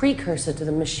build the precursor to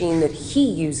the machine that he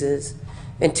uses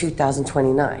in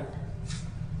 2029.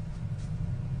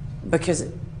 Because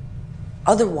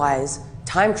otherwise,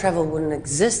 time travel wouldn't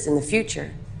exist in the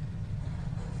future.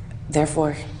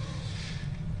 Therefore,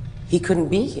 he couldn't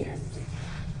be here.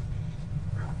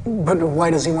 But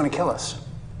why does he want to kill us?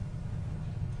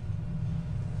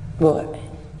 Well,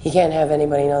 he can't have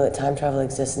anybody know that time travel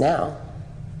exists now.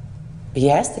 But he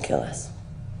has to kill us.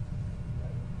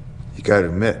 You gotta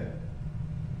admit,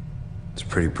 it's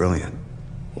pretty brilliant.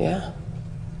 Yeah.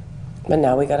 But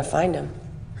now we gotta find him.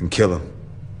 And kill him.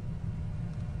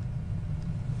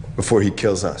 Before he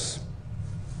kills us.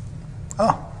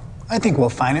 Oh, I think we'll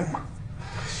find him.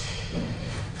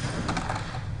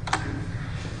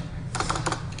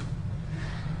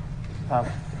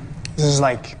 This is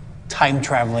like time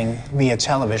traveling via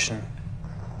television.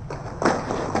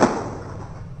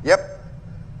 Yep.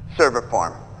 Server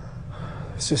farm.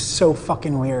 This is so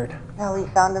fucking weird. Yeah, we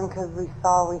found him because we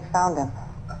saw we found him.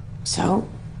 So?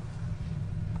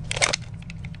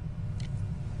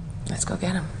 Let's go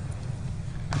get him.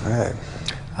 All right.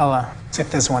 I'll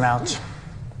sit this one out.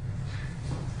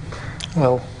 A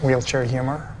little wheelchair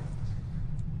humor.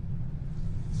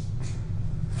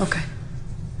 Okay.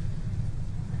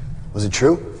 Was it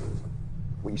true?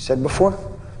 What you said before?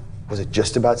 Was it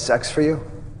just about sex for you?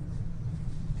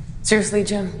 Seriously,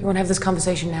 Jim, you want to have this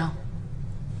conversation now?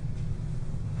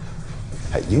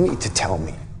 Hey, you need to tell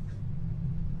me.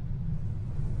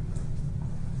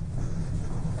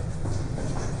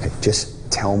 Hey, just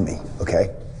tell me,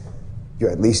 okay? You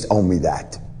at least owe me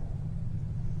that.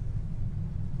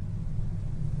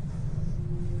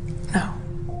 No.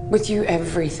 With you,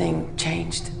 everything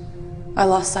changed. I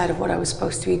lost sight of what I was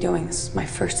supposed to be doing. This is my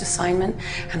first assignment,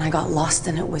 and I got lost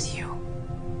in it with you.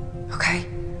 Okay?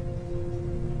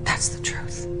 That's the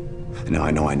truth. Now,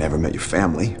 I know I never met your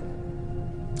family.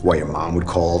 Why your mom would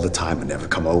call all the time and never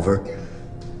come over.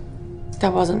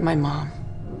 That wasn't my mom.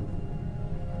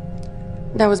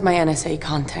 That was my NSA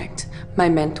contact, my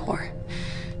mentor.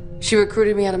 She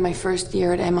recruited me out of my first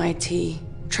year at MIT,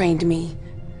 trained me,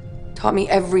 taught me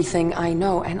everything I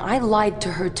know, and I lied to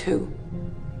her too.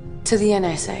 To the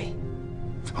NSA.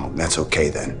 Oh, that's okay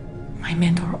then. My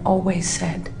mentor always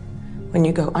said, when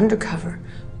you go undercover,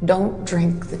 don't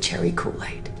drink the cherry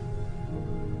Kool-Aid.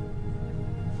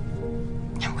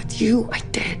 And with you, I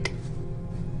did.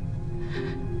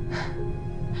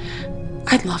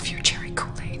 I love your cherry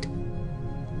Kool-Aid.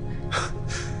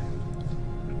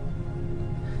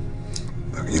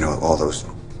 You know, all those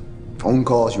phone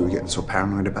calls you were getting so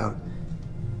paranoid about?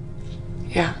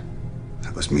 Yeah.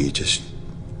 That was me just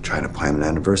trying to plan an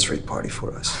anniversary party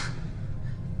for us.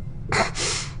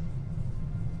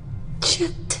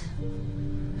 Shit.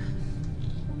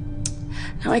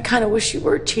 Now I kind of wish you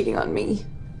were cheating on me.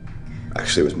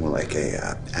 Actually, it was more like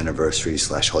a anniversary /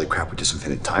 holy crap, we just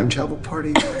invented time travel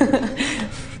party.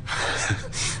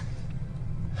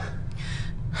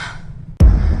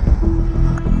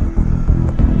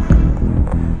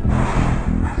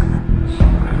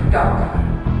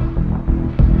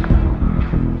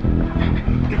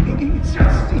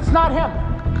 It's not him.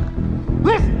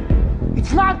 Listen,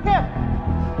 it's not him.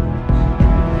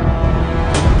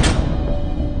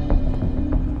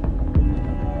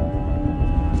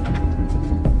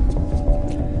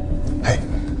 Hey,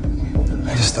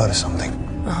 I just thought of something.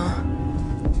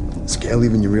 Scared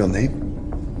leaving your real name?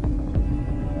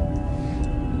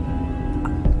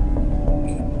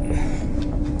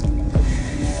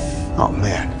 Oh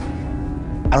man,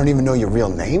 I don't even know your real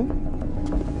name?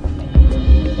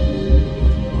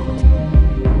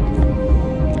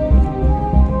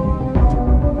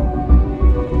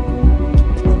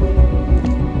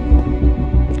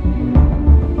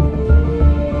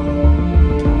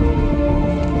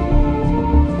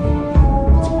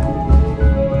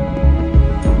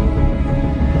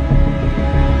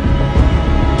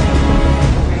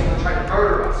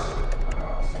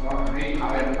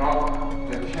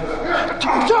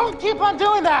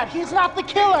 he's not the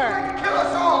killer. Kill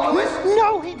us all, Lewis.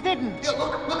 No, he didn't. Yeah,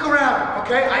 look around,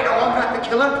 okay? I know I'm not the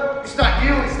killer. It's not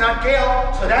you, it's not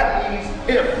Gale, so that leaves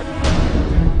him.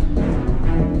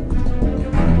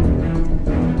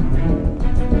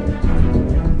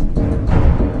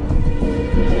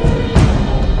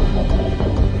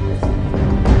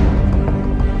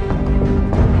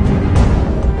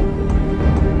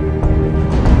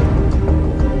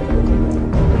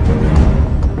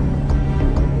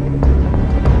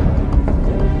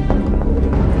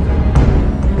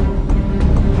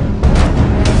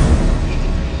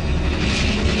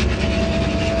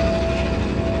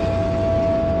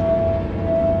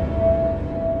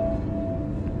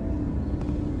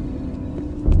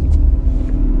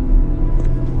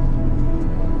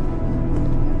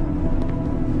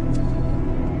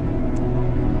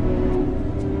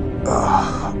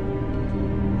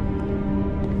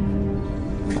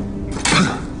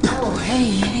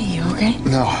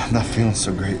 No, I'm not feeling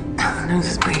so great. Nose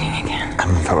is bleeding again. I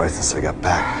haven't felt right since I got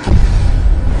back.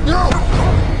 No!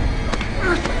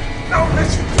 No,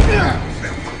 listen!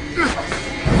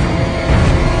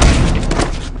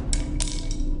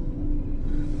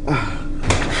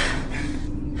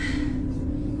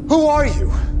 Who are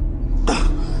you?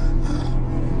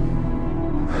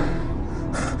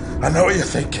 I know what you're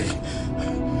thinking.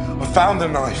 I found the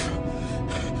knife.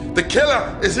 The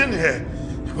killer is in here.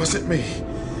 It wasn't me.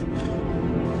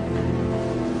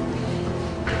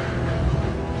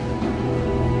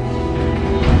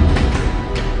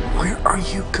 Where are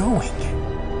you going?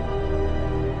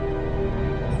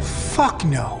 Fuck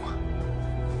no.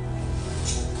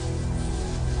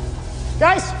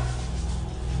 Guys!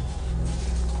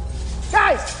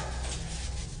 Guys!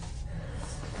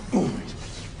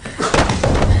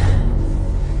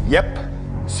 Yep,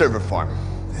 server farm.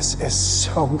 This is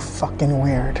so fucking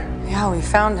weird. Yeah, we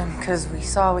found him because we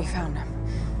saw we found him.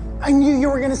 I knew you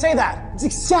were gonna say that. It's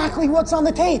exactly what's on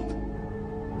the tape.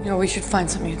 You know, we should find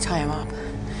something to tie him up.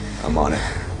 I'm on it.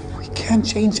 We can't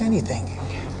change anything.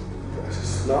 This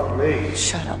is not me.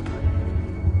 Shut up.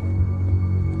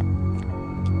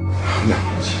 No.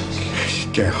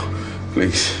 Gale,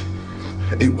 please.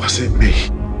 It wasn't me.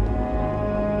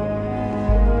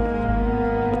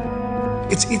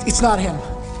 It's not him.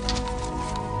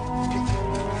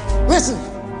 Listen,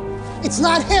 it's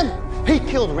not him. He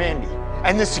killed Randy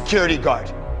and the security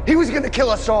guard. He was gonna kill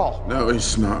us all. No,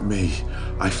 it's not me.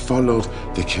 I followed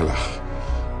the killer.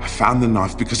 I found the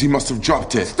knife because he must have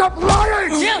dropped it. Stop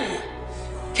lying! Jim!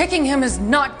 Kicking him is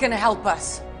not gonna help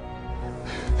us.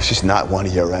 This is not one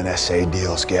of your NSA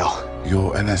deals, Gale.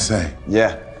 Your NSA?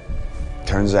 Yeah.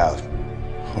 Turns out.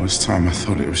 All this time I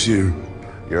thought it was you.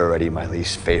 You're already my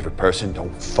least favorite person.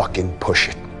 Don't fucking push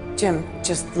it. Jim,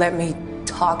 just let me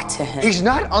talk to him. He's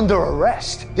not under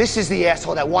arrest. This is the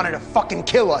asshole that wanted to fucking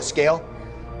kill us, Gale.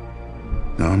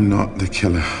 No, I'm not the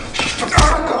killer.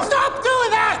 Stop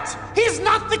doing that! He's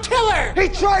not the killer! He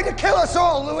tried to kill us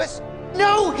all, Lewis.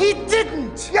 No, he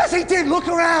didn't! Yes, he did. Look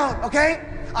around, okay?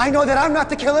 I know that I'm not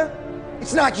the killer.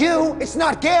 It's not you. It's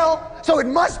not Gale. So it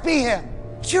must be him.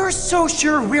 You're so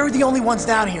sure we're the only ones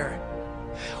down here.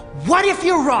 What if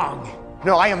you're wrong?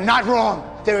 No, I am not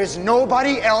wrong. There is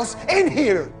nobody else in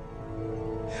here.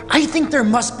 I think there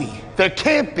must be. There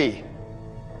can't be.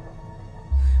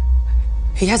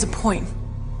 He has a point.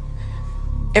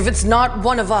 If it's not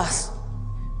one of us,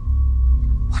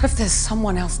 what if there's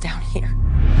someone else down here?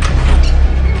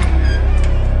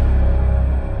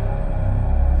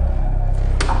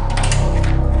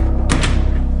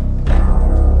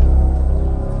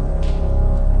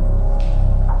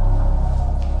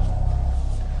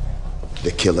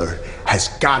 The killer has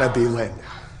gotta be Lynn.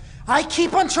 I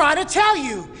keep on trying to tell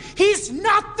you, he's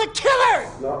not the killer!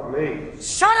 Not me.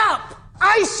 Shut up!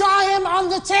 I saw him on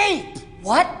the tape!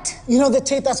 What? You know the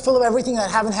tape that's full of everything that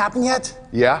haven't happened yet?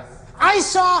 Yeah? I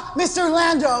saw Mr.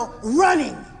 Lando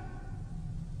running.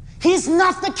 He's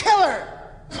not the killer!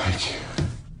 Thank you.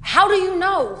 How do you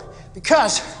know?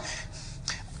 Because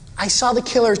I saw the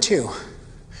killer too.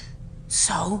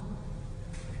 So?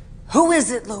 Who is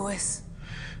it, Lewis?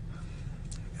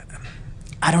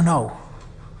 I don't know.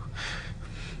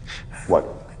 What?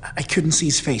 I couldn't see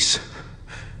his face.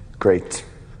 Great.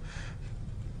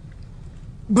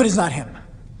 But it's not him.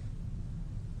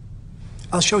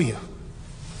 I'll show you.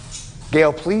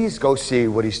 Gale, please go see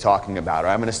what he's talking about, or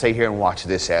I'm gonna stay here and watch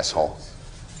this asshole.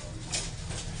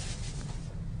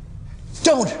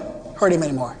 Don't hurt him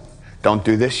anymore. Don't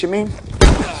do this, you mean?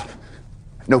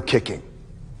 No kicking.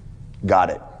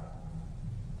 Got it.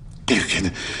 You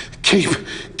can keep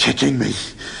kicking me,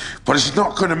 but it's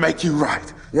not gonna make you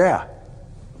right. Yeah,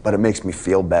 but it makes me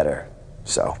feel better,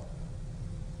 so.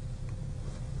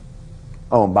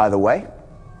 Oh, and by the way,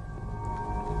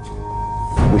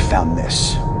 we found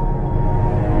this.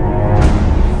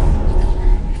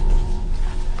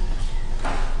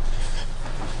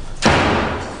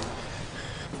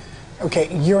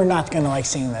 Okay, you're not gonna like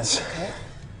seeing this. Okay.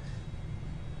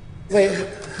 Wait,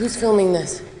 who's filming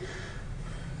this?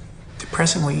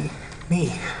 Presently,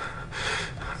 me.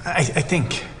 I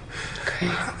think. Okay.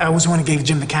 I was the one who gave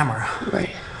Jim the camera. Right.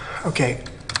 Okay,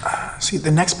 see,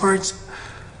 the next part's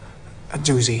a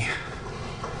doozy.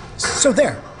 So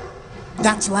there,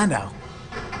 that's Landau.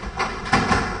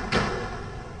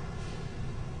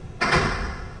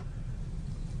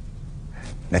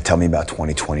 Now tell me about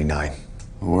 2029.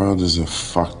 The world is a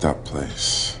fucked up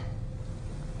place.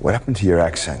 What happened to your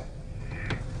accent?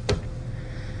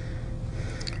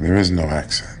 There is no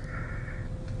accent.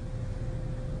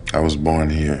 I was born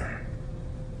here.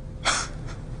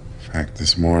 In fact,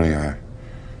 this morning I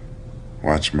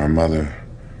watched my mother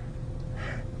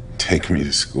take me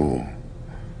to school.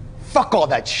 Fuck all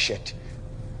that shit.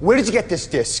 Where did you get this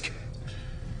disc?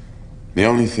 The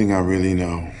only thing I really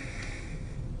know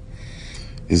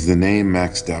is the name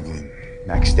Max Devlin.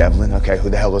 Max Devlin? Okay, who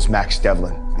the hell is Max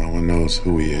Devlin? No one knows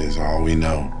who he is. All we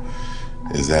know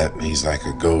is that he's like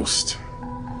a ghost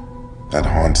that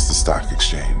haunts the stock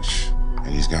exchange.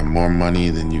 And he's got more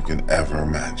money than you can ever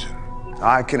imagine.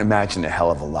 I can imagine a hell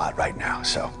of a lot right now,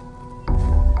 so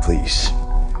please.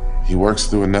 He works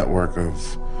through a network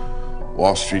of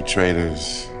Wall Street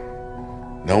traders.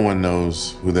 No one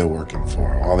knows who they're working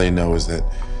for. All they know is that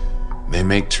they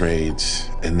make trades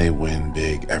and they win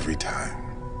big every time.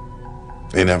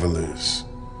 They never lose.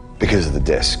 Because of the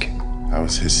disc. That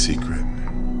was his secret.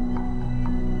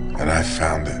 And I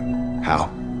found it.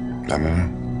 How? I don't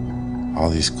know. All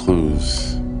these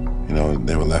clues, you know,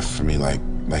 they were left for me like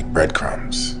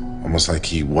breadcrumbs. Almost like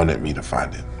he wanted me to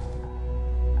find it.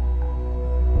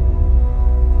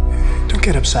 Don't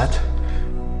get upset.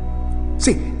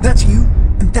 See, that's you,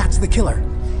 and that's the killer.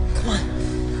 Come on.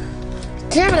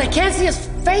 Damn it, I can't see his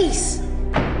face.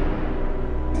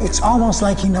 It's almost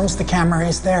like he knows the camera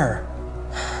is there.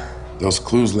 Those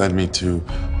clues led me to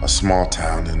a small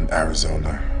town in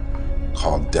Arizona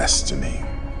called Destiny.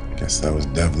 Guess that was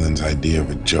Devlin's idea of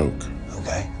a joke.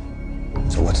 Okay.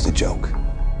 So what's the joke?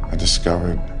 I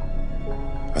discovered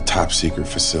a top secret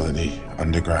facility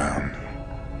underground.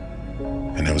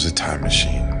 And there was a time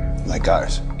machine. Like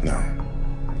ours? No.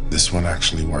 This one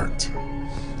actually worked.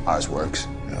 Ours works?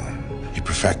 No. He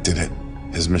perfected it.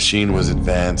 His machine was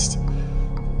advanced,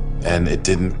 and it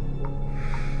didn't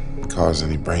cause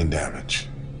any brain damage.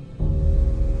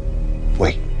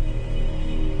 Wait.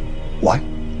 What?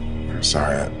 I'm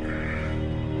sorry.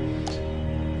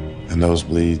 The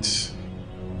nosebleeds,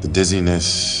 the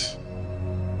dizziness.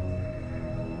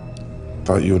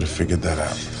 Thought you would have figured that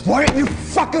out. Why didn't you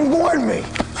fucking warn me?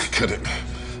 I couldn't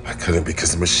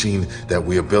because the machine that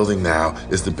we are building now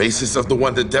is the basis of the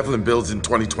one that Devlin builds in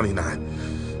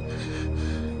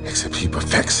 2029. Except he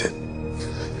perfects it.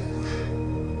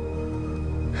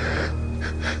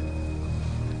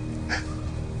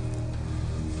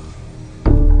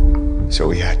 So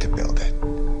we had to build it.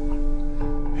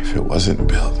 If it wasn't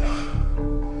built,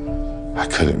 I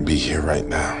couldn't be here right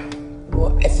now.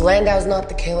 Well, if Landau's not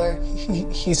the killer...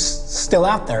 He's still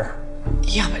out there.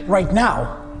 Yeah, but... Right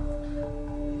now.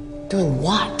 Doing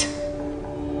what?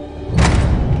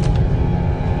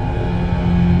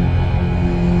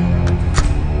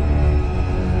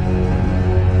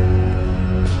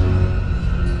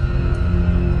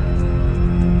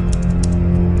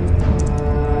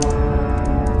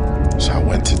 So I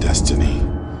went to Destiny.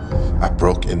 I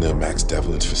broke into Max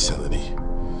Devlin's facility.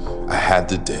 I had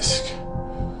the disc.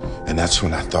 And that's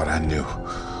when I thought I knew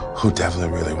who Devlin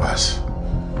really was.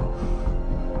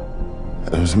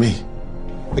 And it was me.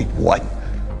 Wait, what?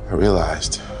 I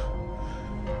realized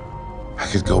I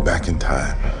could go back in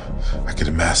time. I could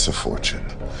amass a fortune.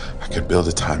 I could build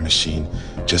a time machine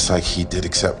just like he did,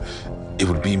 except it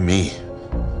would be me.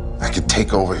 I could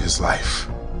take over his life.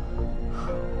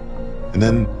 And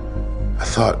then I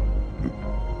thought,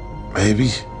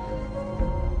 maybe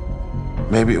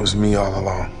it was me all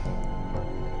along.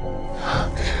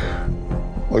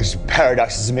 All these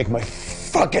paradoxes make my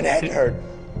fucking head hurt.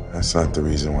 That's not the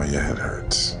reason why your head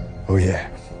hurts. Oh, yeah.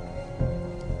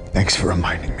 Thanks for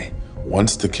reminding me.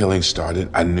 Once the killing started,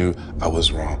 I knew I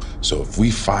was wrong. So if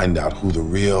we find out who the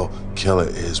real killer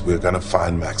is, we're gonna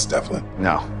find Max Devlin.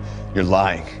 No, you're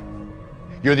lying.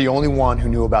 You're the only one who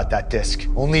knew about that disc.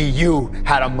 Only you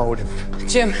had a motive.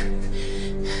 Jim,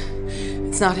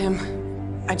 it's not him.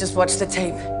 I just watched the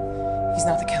tape. He's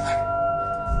not the killer.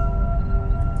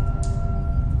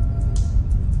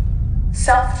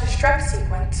 Self-destruct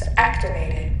sequence sites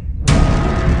activated.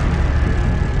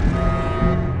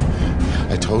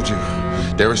 I told you,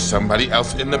 there is somebody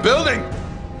else in the building.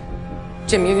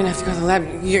 Jim, you're gonna have to go to the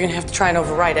lab. You're gonna have to try and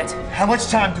override it. How much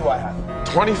time do I have?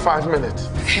 25 minutes.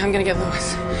 Okay, I'm gonna get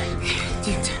Lewis.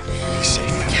 Be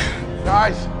safe.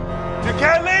 Guys, you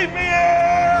can't leave me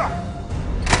here!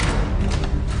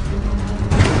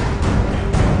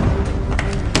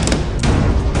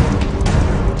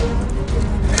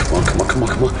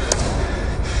 Come on.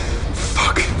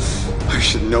 Fuck. I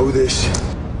should know this.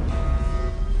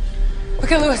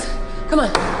 Okay, Lewis, come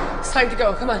on. It's time to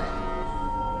go, come on.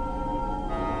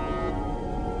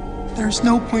 There's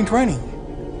no point running.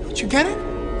 Don't you get it?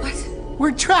 What?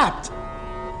 We're trapped.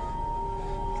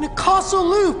 In a causal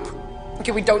loop.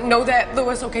 Okay, we don't know that,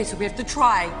 Lewis. Okay, so we have to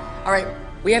try. All right,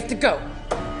 we have to go.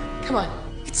 Come on.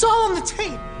 It's all on the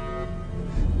tape.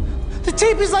 The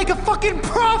tape is like a fucking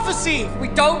prophecy. We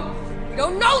don't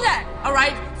know that, all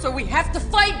right? So we have to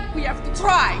fight, we have to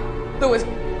try. Lewis,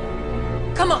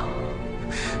 come on.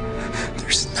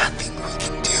 There's nothing we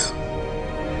can do.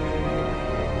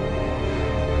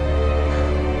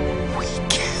 We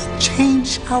can't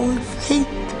change our fate.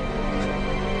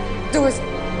 Lewis.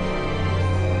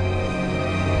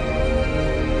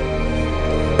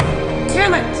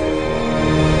 Damn it!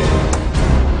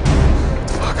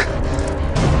 Fuck.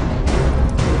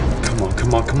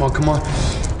 Come on.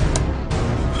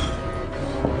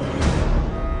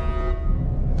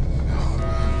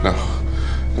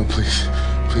 No, please,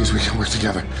 we can work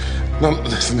together. No,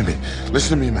 listen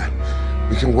to me, man.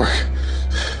 We can work.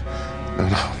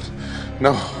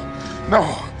 No,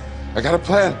 I got a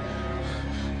plan.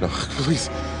 No, please.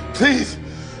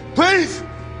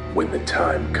 When the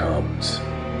time comes,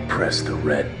 press the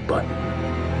red button.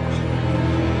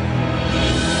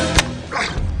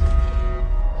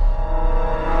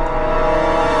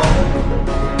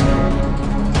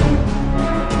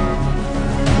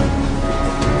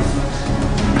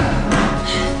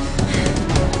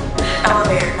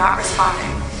 Elevator not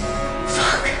responding.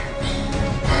 Fuck.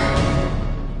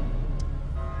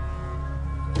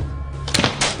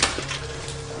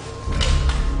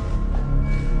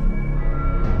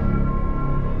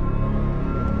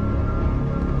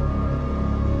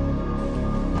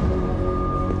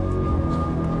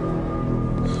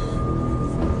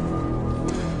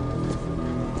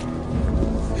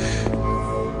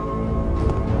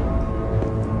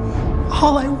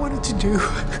 All I wanted to do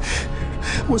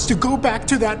was to go back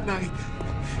to that night,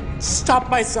 stop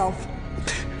myself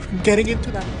from getting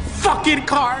into that fucking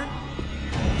car.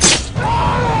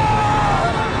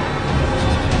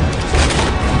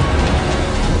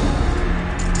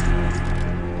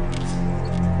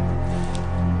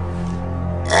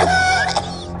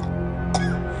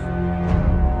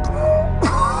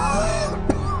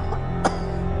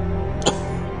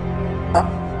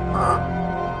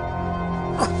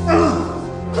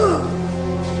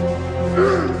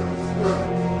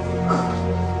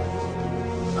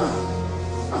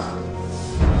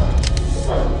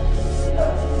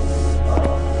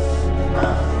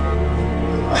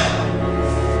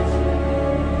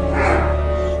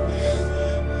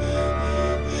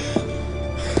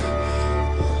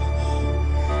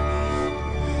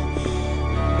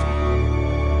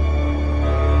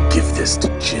 Give this to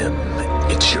Jim.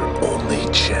 It's your only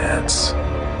chance.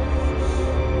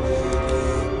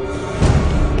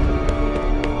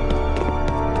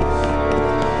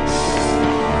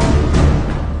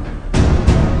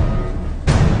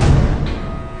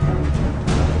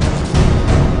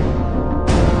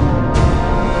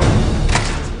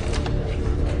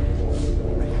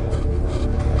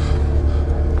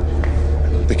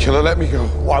 The killer let me go.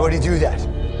 Why would he do that?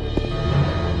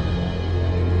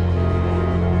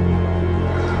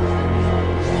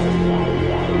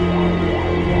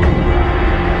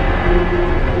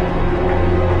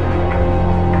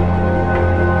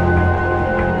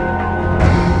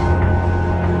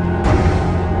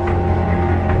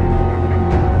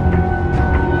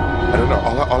 I don't know.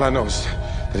 All I know is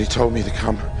that he told me to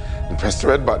come and press the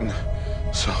red button.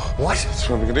 So What? That's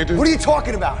what I'm gonna do. What are you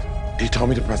talking about? He told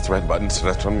me to press the red button, so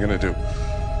that's what I'm gonna do.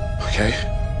 Okay?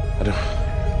 I don't.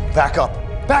 Back up.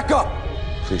 Back up!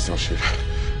 Please don't shoot.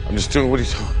 I'm just doing what he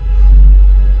told.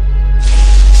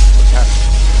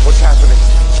 What's happening?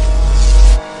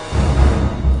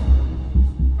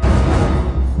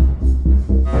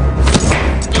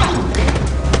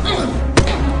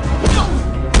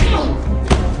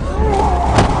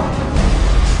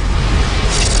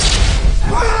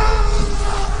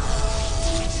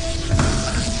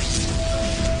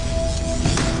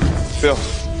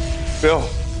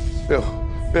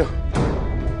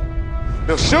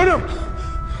 Bill, shoot him!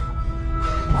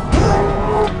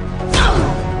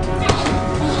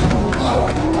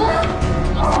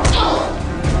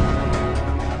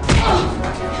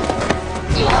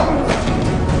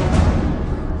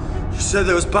 said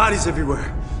there was bodies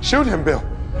everywhere. Shoot him, Bill.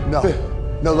 No.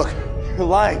 No, look. You're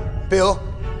lying. Bill,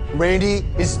 Randy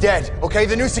is dead, okay?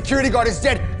 The new security guard is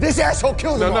dead. This asshole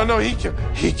killed him. No, he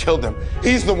killed them.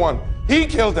 He's the one. He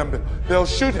killed them. Bill,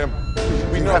 shoot him.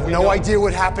 We have no idea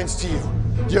what happens to you.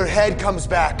 Your head comes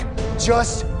back.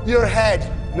 Just your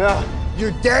head. No,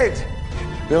 you're dead.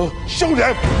 Bill, shoot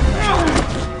him.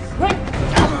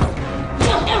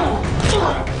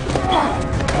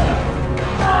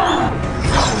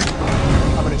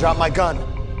 I'm gonna drop my gun,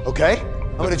 okay?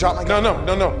 I'm gonna drop my gun.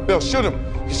 No. Bill, shoot him.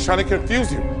 He's trying to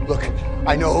confuse you. Look,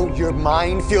 I know your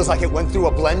mind feels like it went through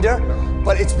a blender,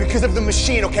 but it's because of the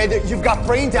machine, okay? That you've got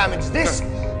brain damage. This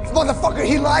motherfucker,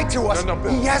 he lied to us. Bill.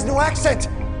 He has no accent.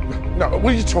 No,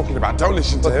 what are you talking about? Don't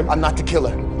listen to him. I'm not the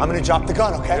killer. I'm gonna drop the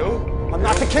gun, okay? Bill? I'm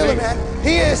not the killer, man.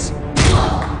 He is.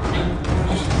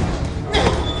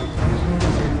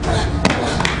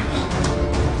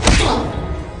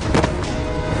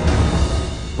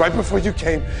 Right before you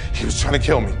came, he was trying to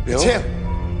kill me. Bill? It's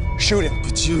him. Shoot him.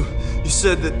 But you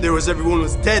said that everyone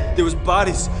was dead. There was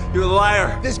bodies. You're a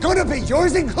liar. There's gonna be,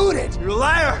 yours included. You're a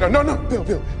liar. No, Bill,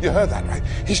 you heard that, right?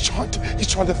 He's trying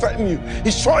to threaten you.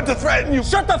 He's trying to threaten you.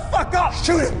 Shut the fuck up.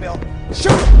 Shoot him, Bill.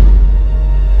 Shoot him.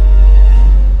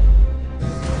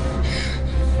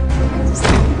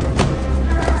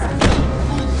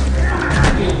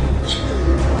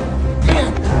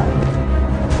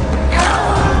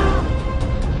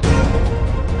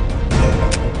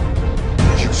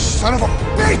 Son of a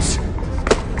bitch!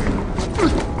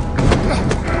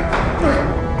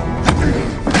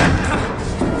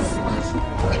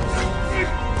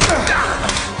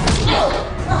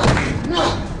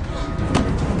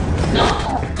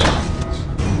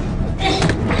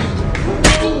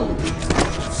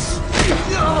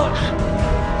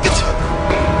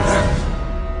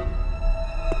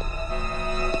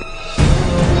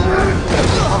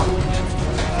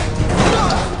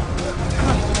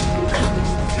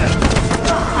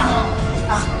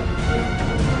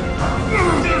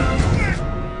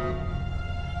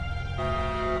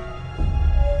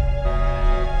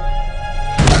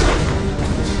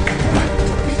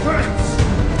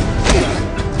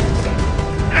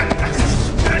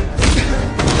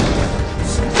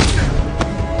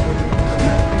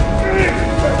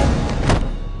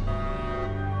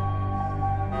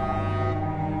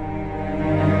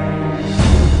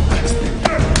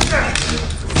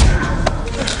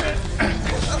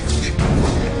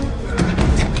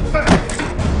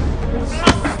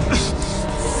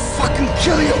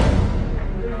 Kill you!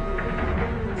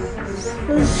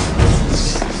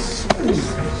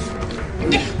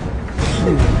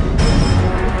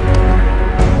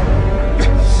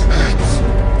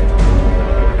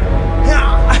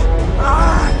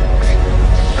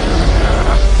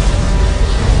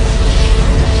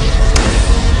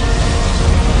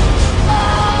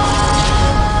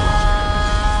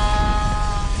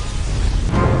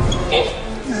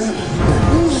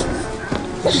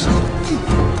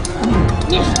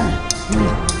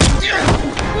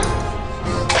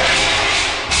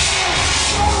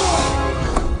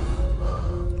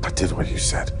 I did what you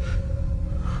said.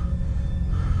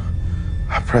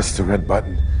 I pressed the red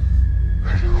button.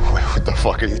 What the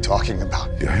fuck are you talking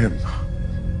about? You're him.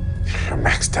 You're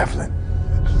Max Devlin.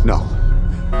 No.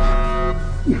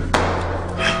 You're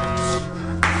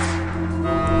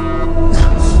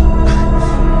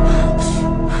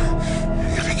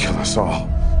gonna kill us all,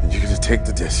 and you're gonna take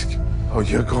the disc. Oh,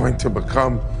 you're going to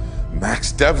become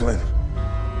Max Devlin.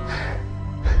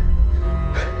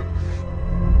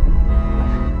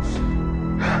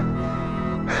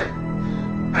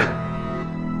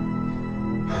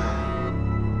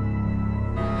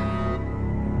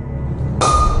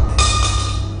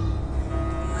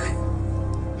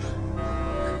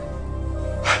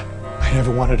 I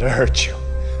never wanted to hurt you.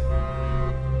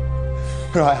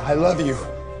 I love you.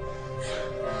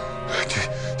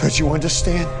 Don't you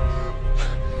understand?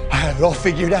 I have it all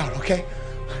figured out, okay?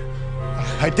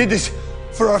 I did this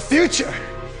for our future.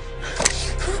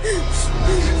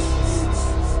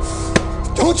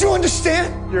 Don't you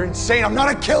understand? You're insane. I'm not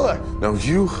a killer. No,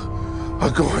 you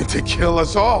are going to kill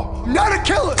us all. Not a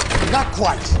killer. Not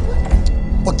quite.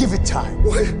 But give it time.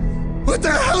 What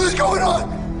the hell is going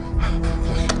on?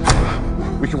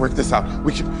 We can work this out.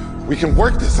 We can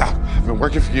work this out. I've been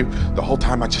working for you the whole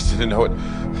time. I just didn't know it.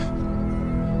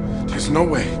 There's no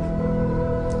way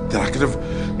that I could have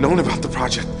known about the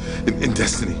project in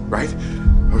Destiny, right?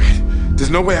 Okay. There's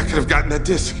no way I could have gotten that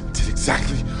disc. I did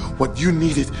exactly what you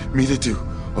needed me to do.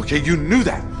 Okay? You knew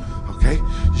that. Okay?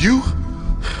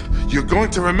 You're going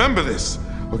to remember this.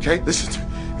 Okay? Listen to me.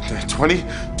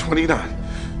 2029.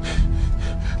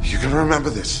 You're gonna remember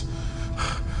this.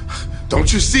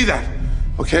 Don't you see that?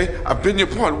 Okay? I've been your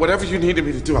pawn. Whatever you needed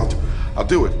me to do, I'll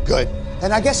do it. Good.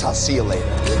 And I guess I'll see you later.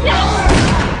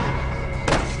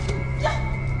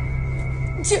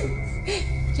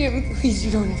 Jim, please,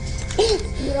 you don't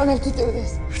have to do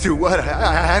this. Do what?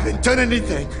 I haven't done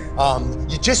anything.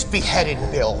 You just beheaded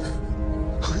Bill.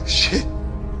 Shit.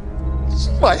 It's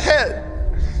my head.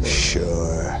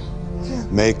 Sure.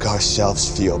 Make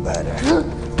ourselves feel better.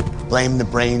 Blame the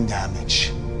brain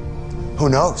damage. Who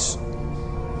knows?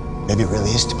 Maybe it really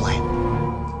is to blame.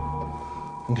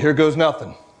 And here goes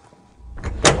nothing.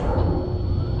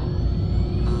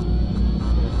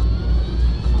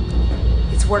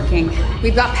 It's working.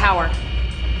 We've got power.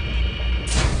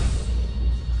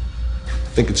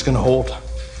 Think it's gonna hold?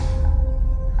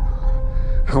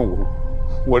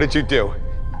 What did you do?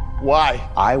 Why?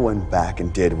 I went back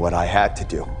and did what I had to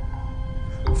do.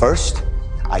 First,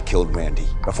 I killed Randy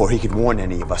before he could warn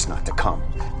any of us not to come.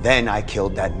 Then I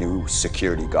killed that new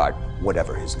security guard,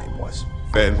 whatever his name was.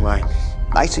 Van Lang.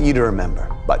 Nice of you to remember,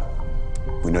 but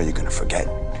we know you're gonna forget.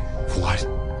 What?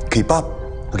 Keep up.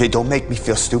 Okay, don't make me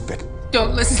feel stupid.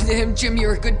 Don't listen to him, Jim.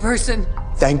 You're a good person.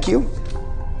 Thank you,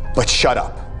 but shut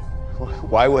up.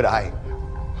 Why would I?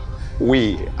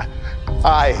 Why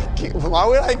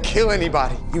would I kill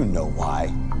anybody? You know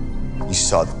why. You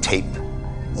saw the tape.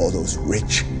 All those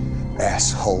rich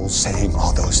assholes saying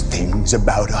all those things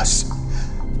about us.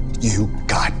 You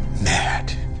got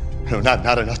mad. No,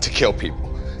 not enough to kill people.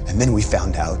 And then we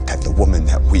found out that the woman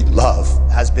that we love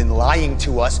has been lying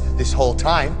to us this whole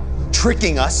time,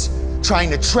 tricking us, trying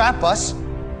to trap us.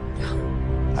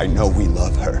 I know we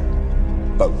love her,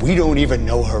 but we don't even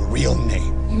know her real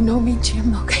name. You know me,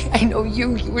 Jim, okay? I know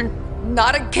you. You were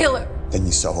not a killer. Then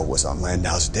you saw what was on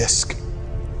Landau's disc.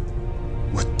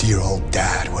 What dear old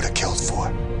Dad would have killed for.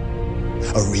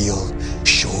 A real,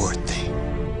 sure thing.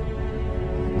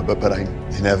 But I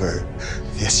never...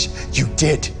 Yes, you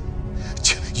did.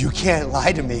 You can't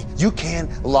lie to me. You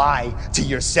can't lie to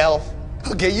yourself.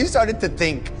 Okay, you started to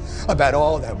think about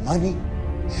all that money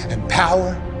and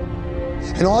power,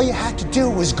 and all you had to do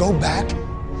was go back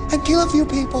and kill a few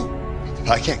people.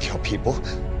 I can't kill people.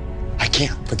 I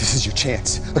can't, but this is your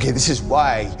chance. Okay, this is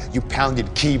why you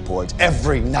pounded keyboards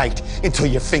every night until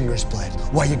your fingers bled.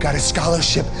 Why you got a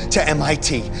scholarship to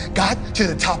MIT, got to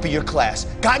the top of your class,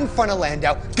 got in front of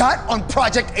Landau, got on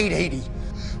Project 880.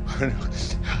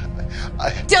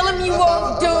 Tell him you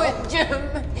won't do it,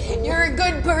 Jim. You're a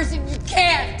good person. You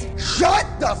can't. Shut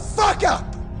the fuck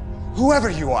up!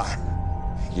 Whoever you are,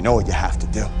 you know what you have to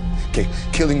do. Okay,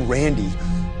 killing Randy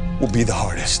will be the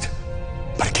hardest,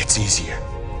 but it gets easier.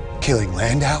 Killing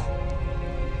Landau,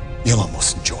 you'll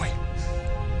almost enjoy.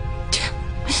 Jim,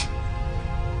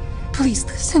 please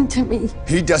listen to me.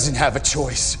 He doesn't have a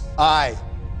choice. I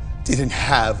didn't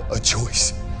have a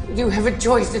choice. You have a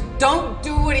choice. Just don't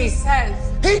do what he says.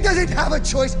 He doesn't have a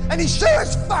choice, and he sure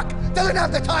as fuck doesn't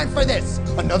have the time for this.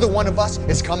 Another one of us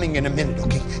is coming in a minute,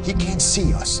 okay? He can't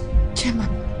see us. Jim,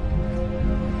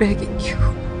 I'm begging you.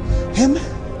 Him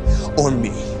or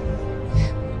me?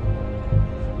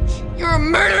 You're a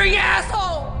murdering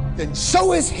asshole! Then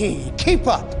so is he. Keep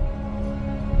up.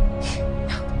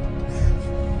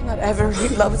 Not ever. He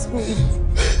loves me.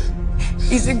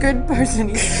 He's a good person.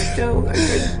 He's still a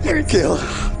good person. Gil,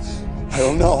 I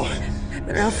don't know.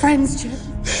 They're our friends, Jim.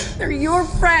 They're your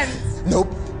friends.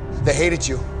 Nope. They hated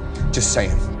you. Just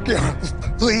saying. Gil,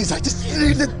 please, I just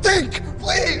need to think.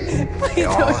 Please. Please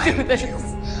don't do this.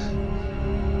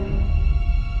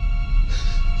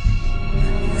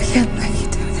 I can't let you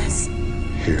do this.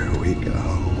 Here we go.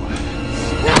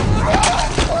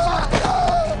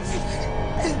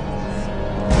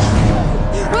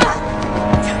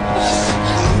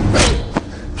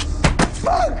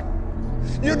 Fuck!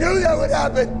 You knew that would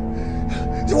happen.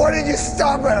 Why did you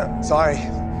stop her? Sorry.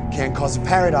 Can't cause a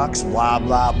paradox. Blah,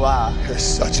 blah, blah. You're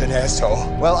such an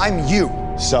asshole. Well, I'm you,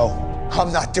 so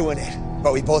I'm not doing it.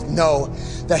 But we both know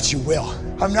that you will.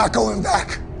 I'm not going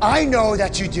back. I know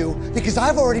that you do because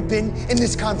I've already been in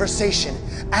this conversation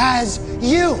as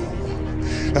you.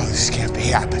 No, this can't be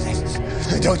happening.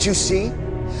 Don't you see?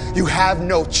 You have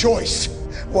no choice.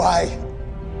 Why?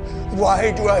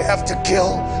 Why do I have to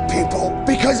kill people?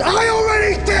 Because I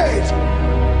already did!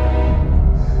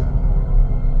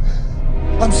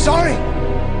 I'm sorry,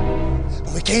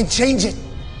 but we can't change it.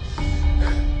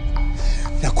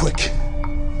 Now quick,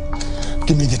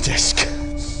 give me the disc.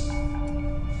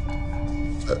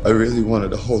 I really wanted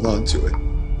to hold on to it.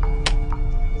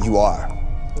 You are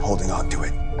holding on to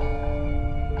it.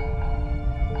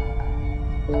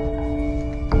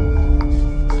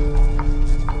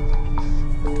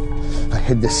 I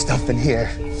hid this stuff in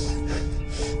here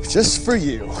just for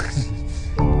you.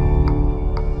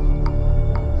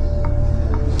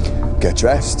 Get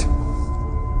dressed.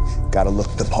 Gotta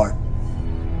look the part.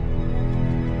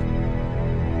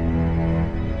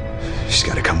 She's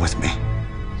gotta come with me.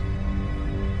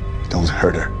 Don't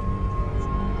hurt her.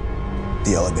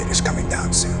 The elevator's coming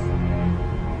down soon.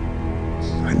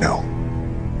 I know.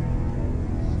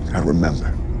 I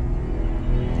remember.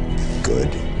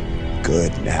 Good.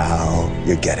 Good. Now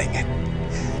you're getting it.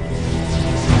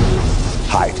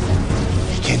 Hide.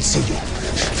 He can't see you.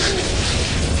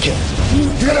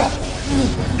 Get up!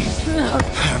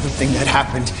 Everything that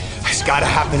happened has got to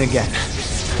happen again.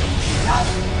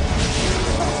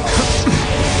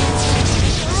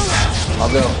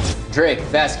 I'll go. Drake,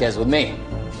 Vasquez with me.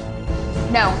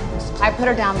 No, I put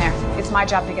her down there. It's my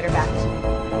job to get her back.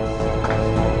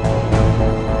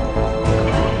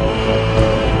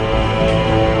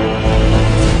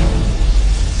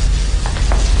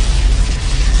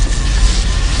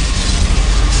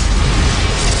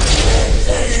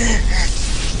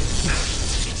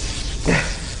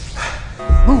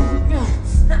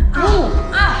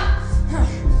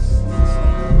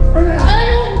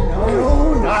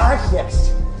 No, not yet.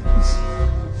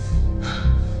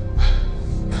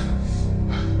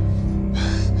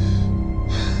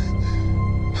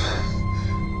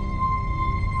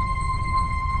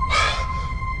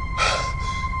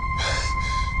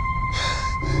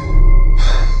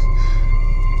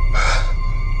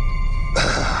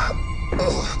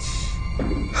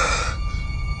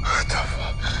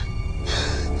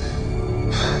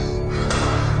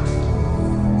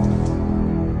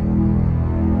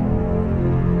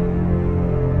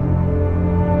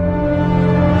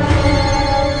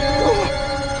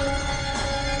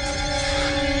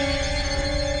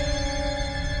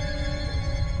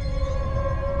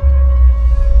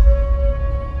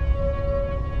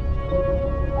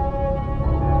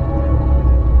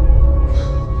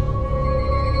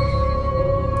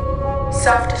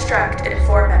 Self-destruct in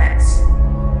 4 minutes.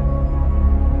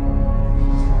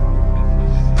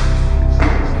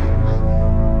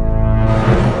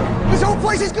 This whole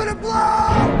place is gonna blow!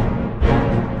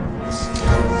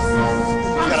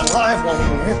 We got a live one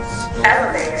here.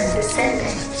 Elevator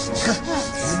descending.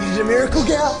 You need a miracle,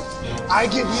 gal? I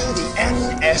give you the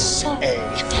NSA.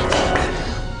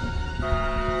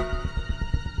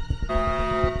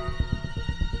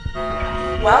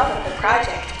 Welcome to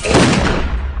Project 8.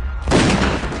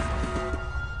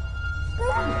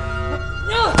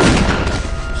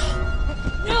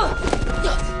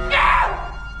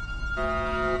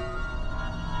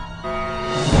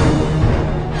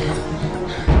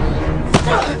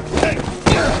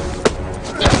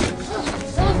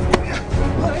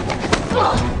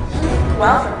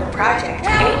 Welcome to Project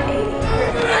 880.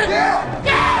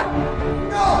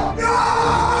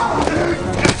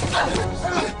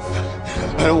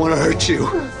 I don't want to hurt you.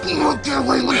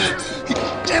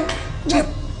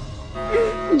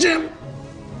 Jim.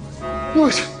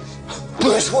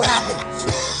 Louis, what happened?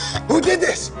 Who did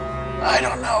this? I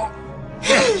don't know.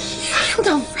 Killed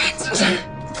our friends, Jim.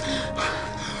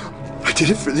 I did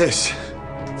it for this.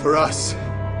 For us.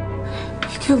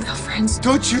 You killed our friends.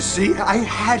 Don't you see? I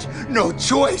had no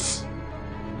choice.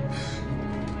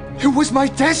 It was my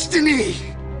destiny.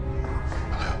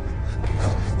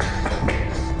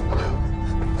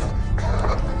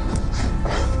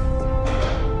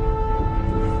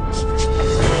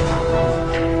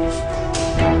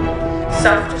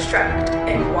 Self-destruct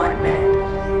in 1 minute.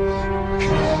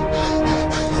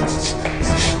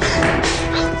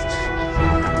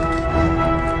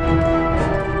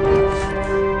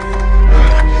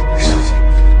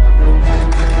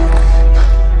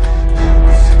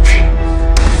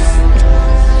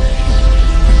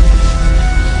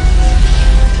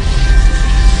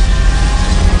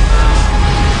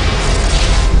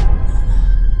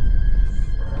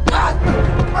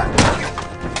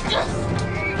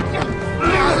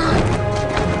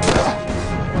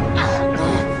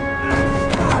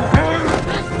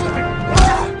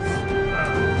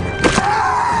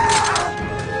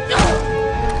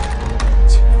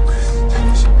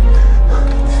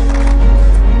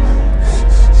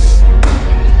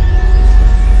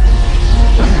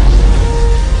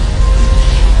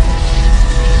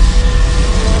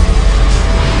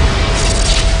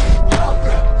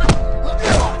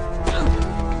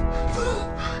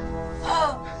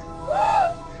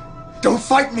 Don't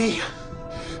fight me!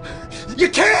 You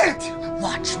can't!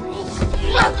 Watch me.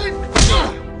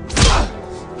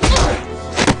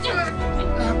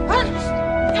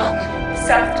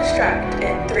 Self-destruct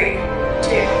in 3,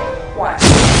 2, 1.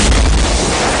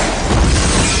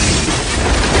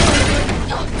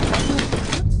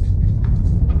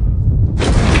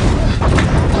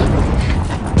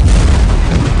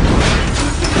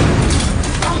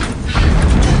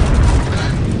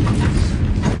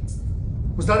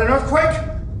 that an earthquake?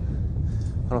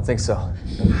 I don't think so.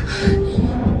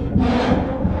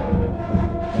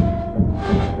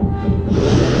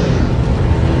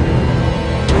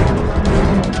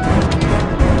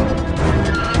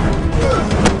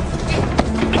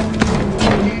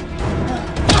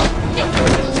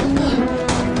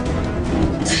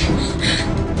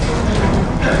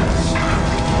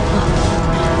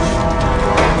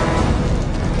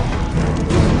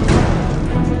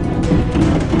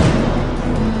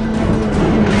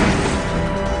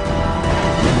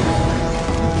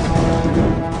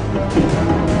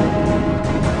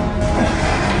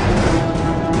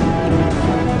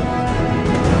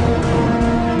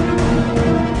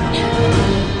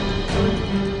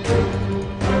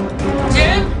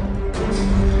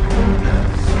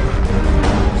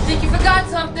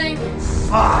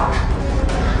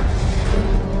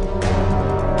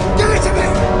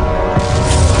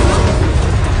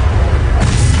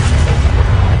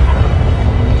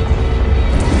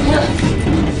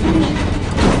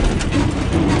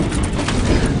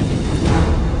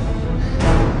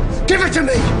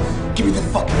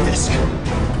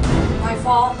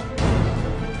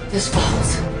 This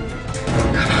falls.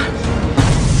 Come on.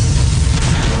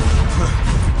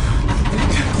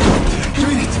 Give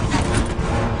me it.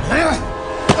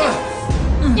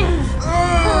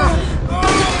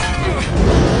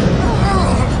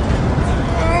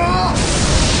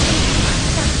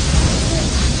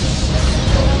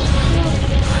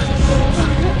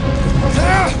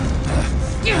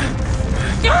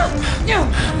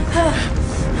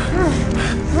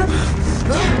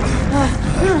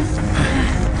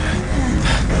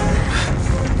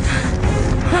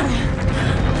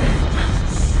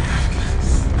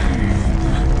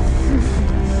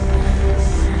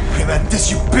 Prevent this,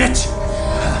 you bitch!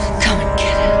 Come and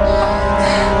get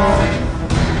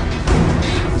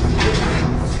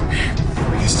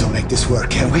We can still make this work,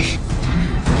 can't we?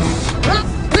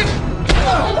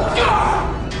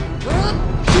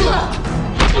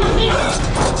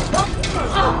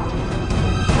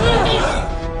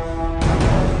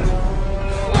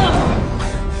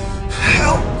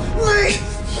 Help me!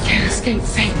 You can't escape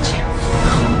fate, Jim.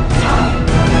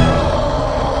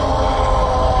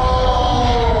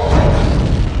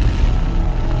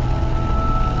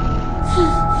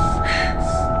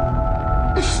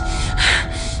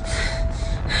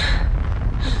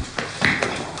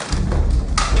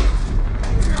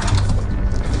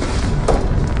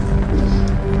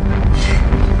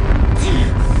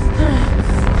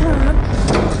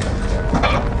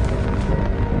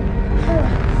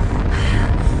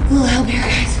 We'll help you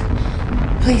guys.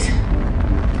 Please.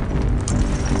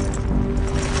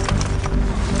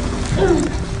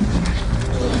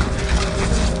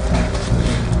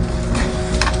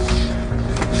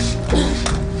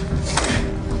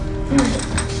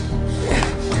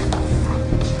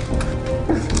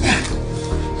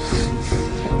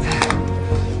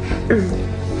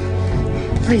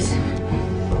 Please.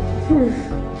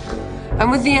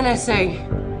 I'm with the NSA.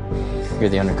 You're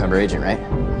the undercover agent, right?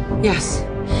 Yes.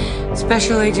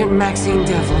 Special Agent Maxine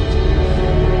Devlin.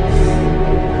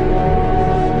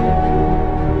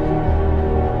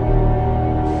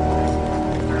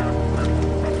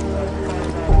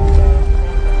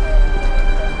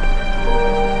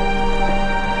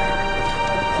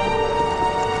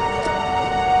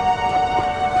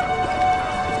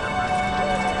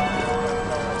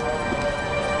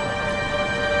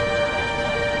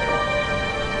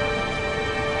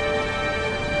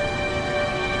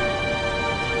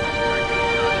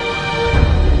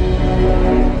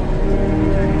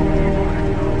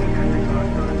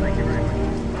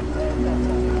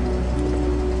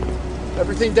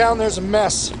 Everything down there's a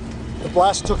mess. The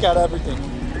blast took out everything.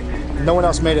 No one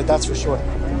else made it, that's for sure.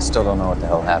 Still don't know what the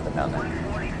hell happened down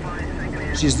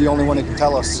there. She's the only one who can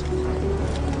tell us.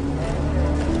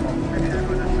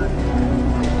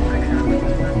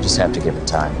 You just have to give it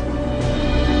time.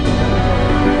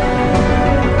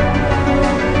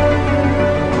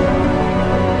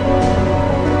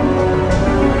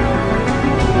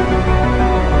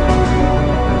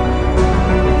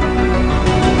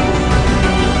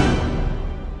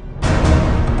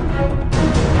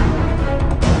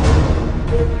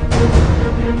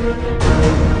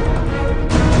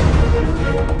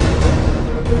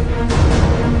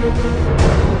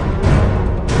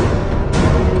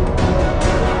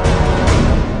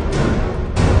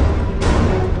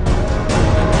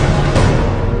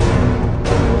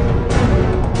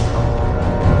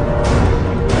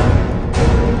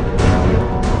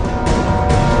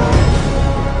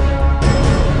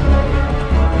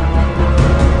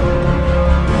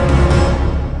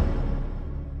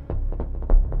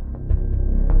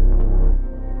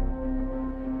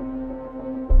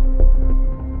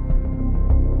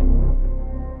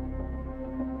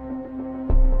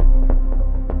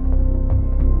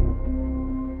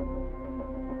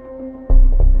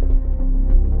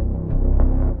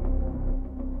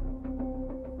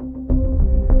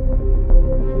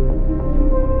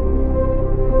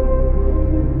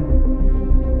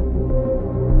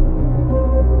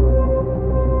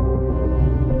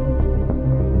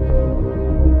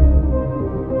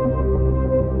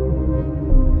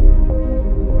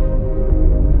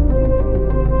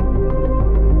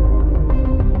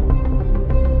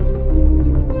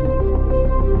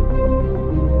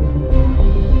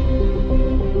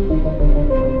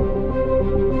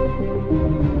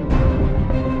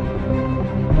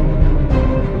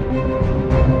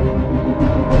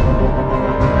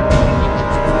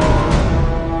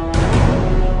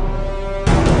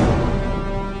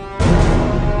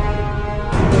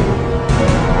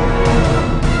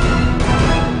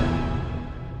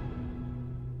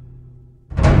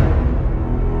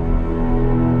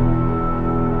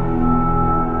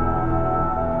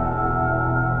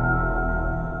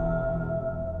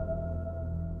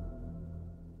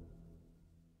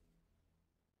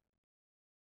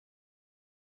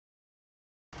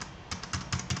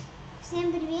 Всем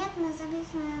привет, мы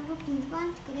записываем выпуск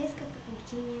банк корейское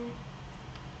приключение.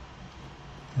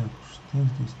 Так, что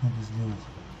здесь надо сделать?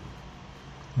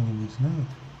 Кто-нибудь знает?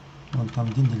 Вон там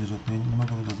деньги лежат, но я не могу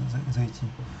туда зайти.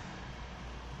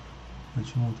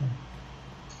 Почему-то.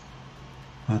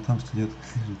 А там стилет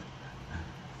лежит.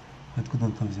 Откуда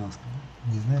он там взялся?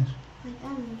 Не знаешь? А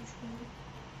там ничего.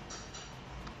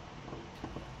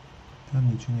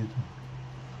 Там ничего нету.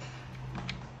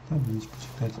 Табличка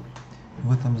читать.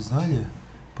 В этом зале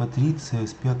Патриция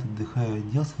спят, отдыхая,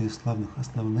 отдел своих славных,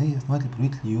 основатели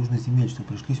правители Южных земель, что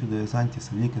пришли сюда из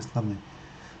Антиса, великой славной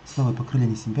славой покрыли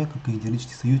не себя, как их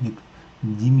героический союзник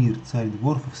Демир, царь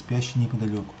дворфов, спящий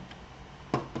неподалеку.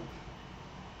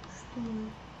 Что?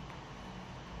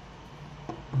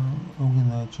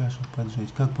 Огненная чаша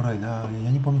поджечь. Как правильно?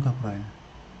 Я не помню, как правильно.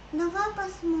 Давай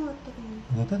посмотрим.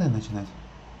 Вот это начинать?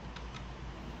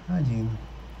 1,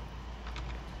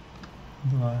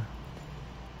 2,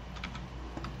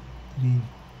 3,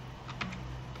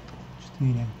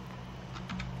 4,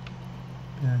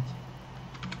 5,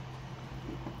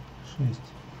 6.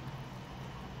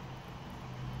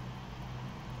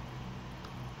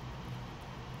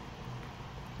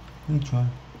 И чё?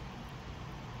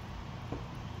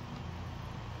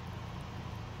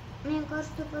 Мне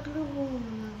кажется, по-другому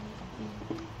надо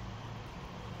сделать.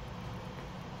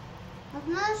 А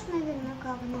знаешь, наверное,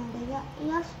 как надо?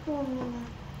 Я вспомнила.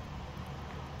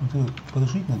 Вот это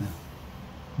потушить надо?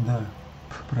 Да,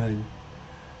 правильно.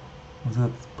 Вот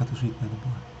это потушить надо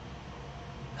было.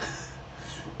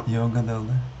 Я угадал,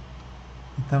 да?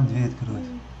 И там дверь открылась.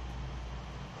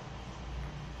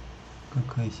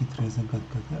 Какая хитрая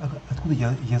загадка. Откуда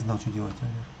я знал, что делать,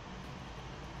 Алер?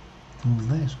 Ты не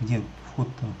знаешь, где вход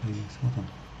там появился? Вот он.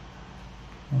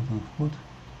 Вот он вход.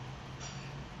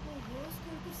 Ого,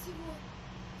 сколько всего.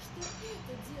 Что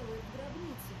это делает в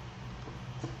гробнице?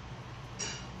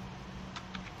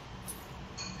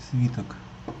 Свиток.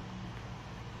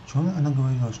 Что она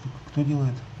говорила, что кто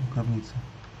делает в гробнице?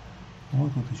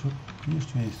 Вот тут еще, видишь,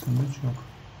 что есть, сундучок.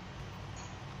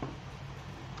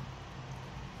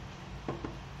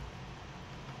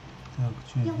 Так,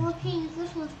 что Я здесь? вообще не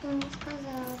слышала, что она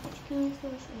сказала. Почти не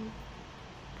слышала.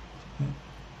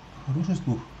 Хороший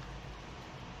слух.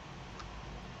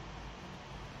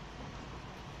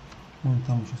 Вон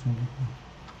там еще сундук.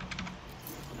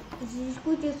 Здесь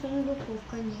куча сундуков,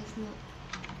 конечно.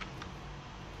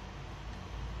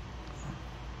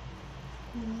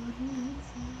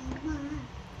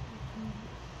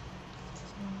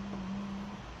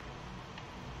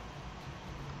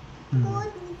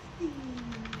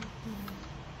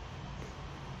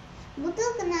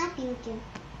 Бутылка напилки.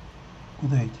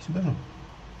 Куда идти? Сюда же?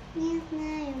 Не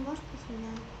знаю, может и сюда.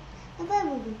 Давай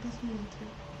выйдем посмотрим.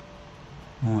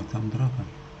 Ой, там драка.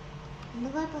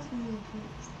 Давай посмотрим,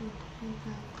 что тут не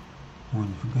так. Ой,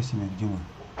 нифига себе, где мы?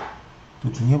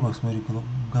 Тут же небо, смотри,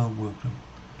 голубое прям.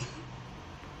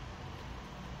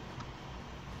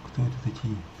 Кто это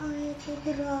такие? А это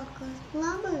драка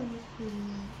слабая или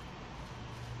сильная?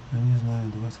 Я не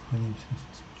знаю, давай сохранимся на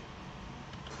всякий случай.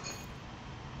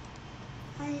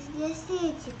 А здесь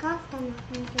эти, как там их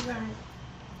называют?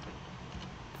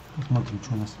 Посмотрим,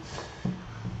 что у нас.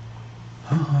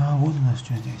 Ага, вот у нас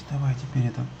что здесь. Давай теперь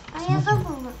это. А смотрим. я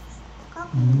забыла. Как?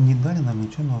 Не дали нам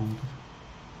ничего нового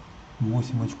тут.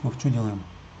 8 очков. Что делаем?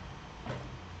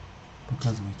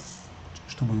 Показывайте.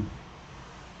 Что будем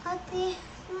А ты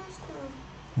знаешь что?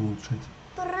 улучшать?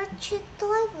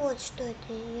 Прочитай вот что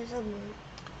это, я забыла.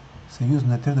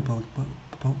 Союзные отряды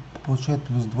получают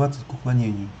плюс 20 к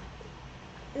уклонению.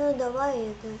 Ну давай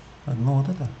это. Одно вот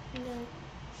это? Да.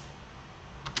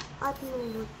 Одну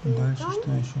вот Дальше это.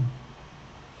 что еще?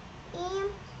 И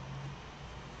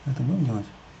Это будем делать?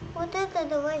 вот это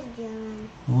давай сделаем.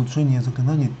 Улучшение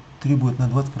заклинаний требует на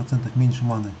 20% меньше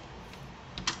маны.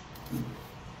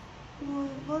 Ну и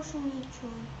больше ничего.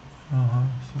 Ага,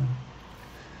 все.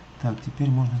 Так, теперь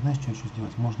можно, знаешь, что еще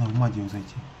сделать? Можно в магию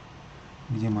зайти.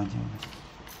 Где магия у нас?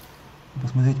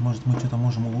 Посмотреть, может, мы что-то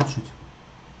можем улучшить.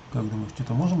 Как думаешь,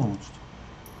 что-то можем улучшить?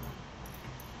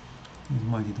 Из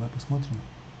магии давай посмотрим.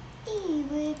 И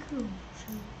выкручиваем.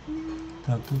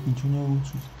 Так, тут ничего не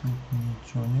улучшить, тут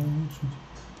ничего не улучшить.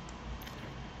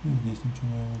 И здесь ничего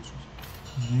не улучшить.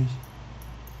 Здесь.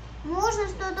 Можно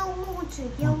что-то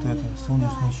улучшить. Я Вот это, увидела,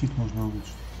 солнечный да. щит можно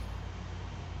улучшить.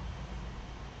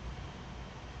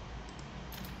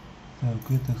 Так,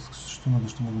 это что надо,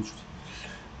 чтобы улучшить?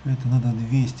 Это надо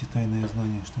 200 тайное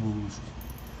знание, чтобы улучшить.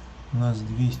 У нас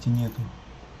 200 нету.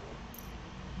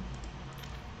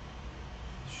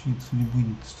 Щит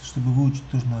судьбы, чтобы выучить,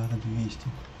 тоже надо 200.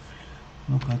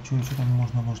 Ну-ка, а что еще там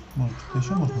можно, может что-то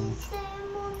еще можно улучшить?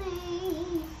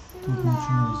 Тут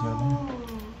ничего нельзя,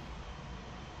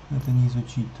 да? Это не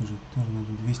изучить тоже. Тоже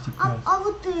надо 205. А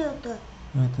вот это?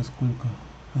 Это сколько?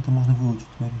 Это можно выучить,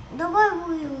 смотри. Давай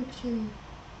выучим.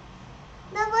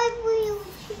 Давай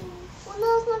выучим. У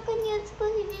нас наконец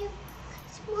смогли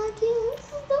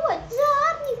создавать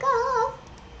жарников.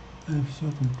 И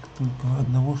все, только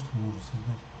одного, что можно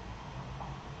создать.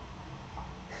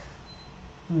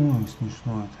 Ой,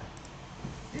 смешно это.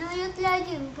 Ну, если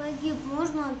один погиб,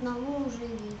 можно одного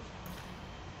уживить.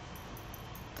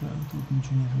 Так, тут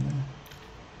ничего не знаю.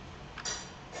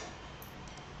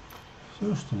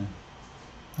 Все, что ли?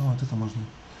 А, вот это можно.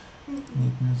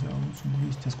 Нет, нельзя, лучше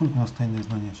 200. А сколько у нас тайное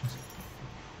знание сейчас?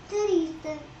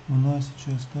 300. У нас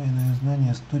сейчас тайное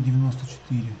знание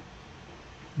 194.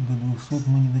 До 200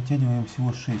 мы не дотягиваем,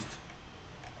 всего 6.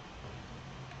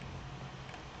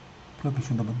 Как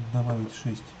еще добавить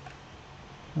 6?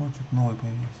 Вот что-то новое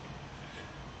появилось.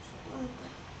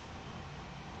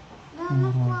 Да,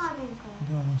 она слабенькая.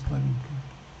 Да, она слабенькая.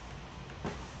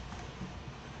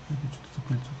 Это что-то за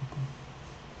кольцо такое.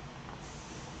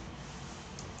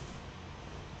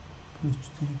 Плюс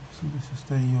 4, всегда все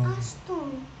старье. А что?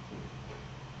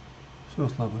 Все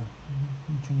слабое.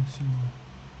 Ничего не сильного.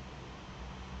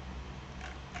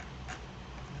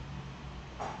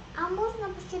 А можно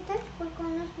посчитать, сколько у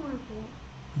нас магии?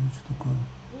 Это что такое?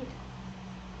 Нет.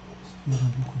 Сфера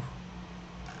духов.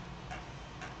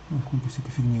 Ну, сколько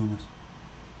всякой фигни у нас.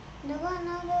 Давай,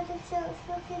 надо это все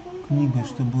фигню. Книга,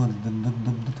 что было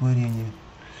до творения.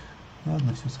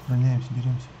 Ладно, все, сохраняемся,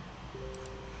 беремся.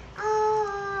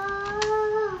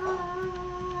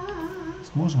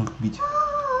 Сможем их бить?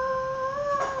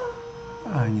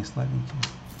 А, они слабенькие.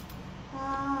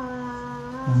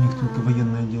 У них только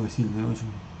военное дело сильное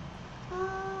очень.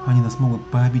 Они нас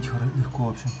могут побить легко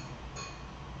вообще.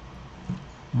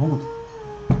 Могут?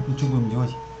 И что будем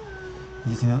делать,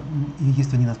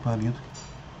 если они нас побьют?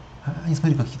 Они,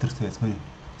 смотри, как хитро стоят, смотри,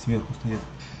 сверху стоят.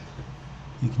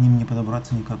 И к ним не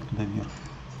подобраться никак туда вверх.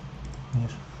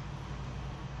 Понимаешь?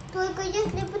 Только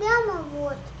если прямо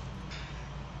вот.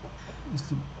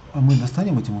 Если... А мы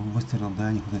достанем этим выстрелом,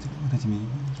 да, них вот этими,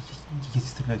 если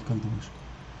стрелять, как думаешь?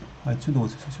 А отсюда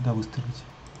вот сюда выстрелить?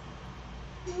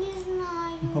 Не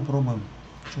знаю. Ну, попробуем.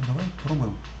 Что, давай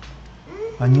пробуем.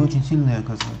 Они очень сильные,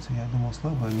 оказывается. Я думал,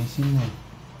 слабые, они сильные.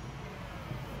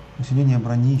 Усиление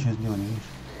брони еще сделали, видишь?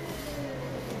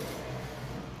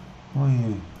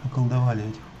 Ой-ой, околдовали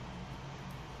этих.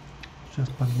 Сейчас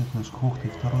побьет наш хохты,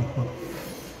 второй ход.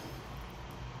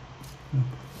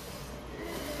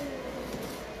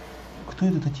 Кто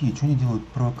это такие? Что они делают?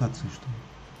 Провокации, что ли?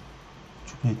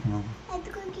 Что понять не могу. Это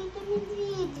какие-то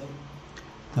медведи.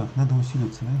 Так, надо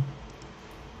усилиться, да?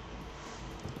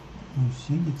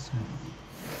 Усилиться.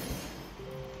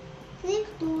 Ты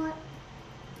кто?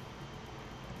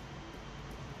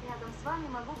 Рядом с вами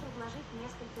могу предложить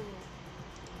несколько мест.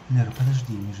 Лера,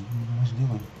 подожди, мы же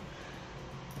делаем.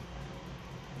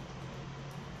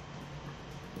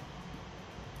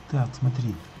 Так,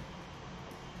 смотри.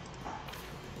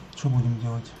 Что будем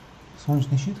делать?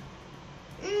 Солнечный щит?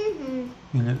 Угу.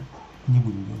 Или не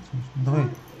будем делать солнечный? Давай.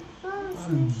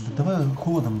 Давай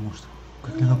холодом, может.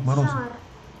 Как клинок мороза. Жар.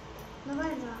 Давай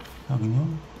жар.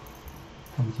 Огнем.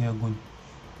 А где огонь?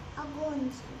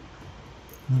 Огонь.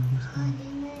 Небесный.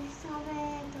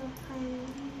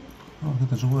 А, вот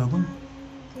это живой огонь?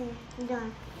 Да.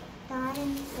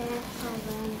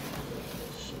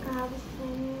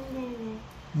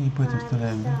 И по этим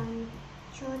стреляем, да?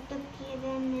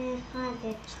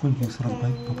 Сколько их сразу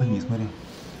попади, смотри.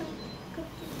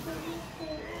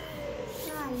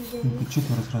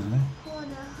 Четверо сразу, да?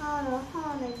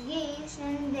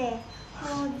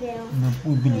 Да,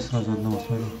 убили сразу одного,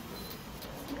 смотри.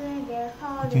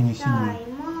 Какие они сильные.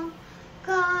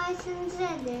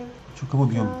 Что, кого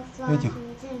бьем? Этих?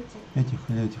 Этих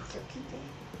или этих?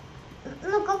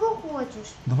 Ну, кого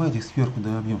хочешь. Давай этих сверху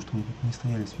добьем, чтобы они не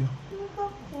стояли сверху. Ну,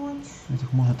 как хочешь.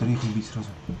 Этих можно троих убить сразу.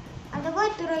 А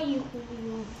давай троих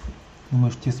убьем.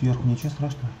 Думаешь, те сверху ничего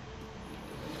страшного?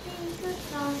 Ничего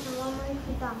страшного, мы их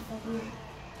и там побьем.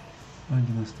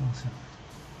 Один остался.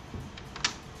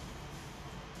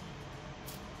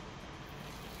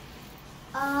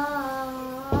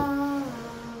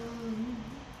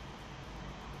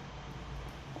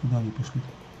 Куда они пошли?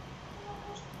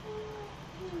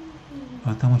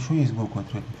 А там еще есть сбоку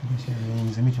отряд, нифига себе, я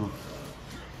не заметил.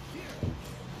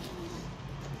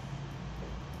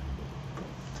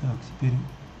 Так, теперь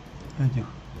этих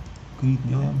крит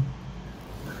делаем.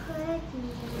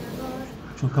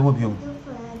 Что, кого бьем?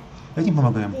 Этим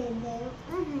помогаем?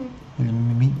 Или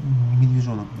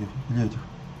медвежонок бьем? Или этих?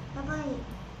 Давай,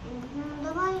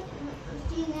 давай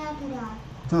сильный отряд.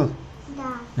 Этот?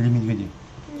 Да. Или медведи?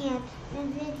 Нет,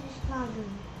 медведи слабые.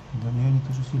 Да, мне они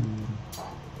тоже сильные.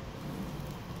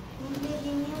 Медведи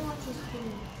не очень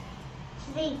сильные.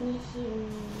 Средне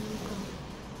сильные.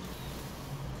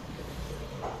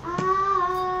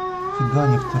 Фига,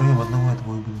 они втроем одного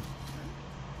этого убили.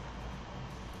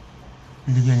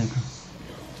 Ледяника.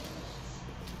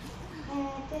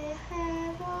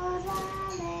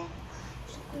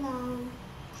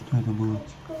 Что это было?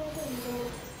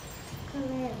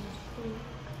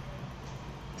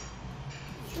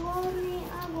 Черный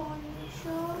огонь,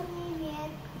 черный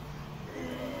век.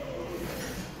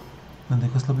 Надо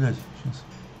их ослаблять сейчас.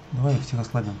 Давай их всех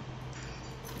ослабим.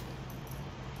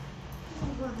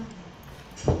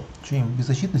 Что им,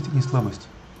 беззащитность или слабость?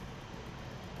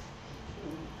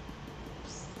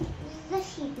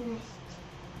 Защитность.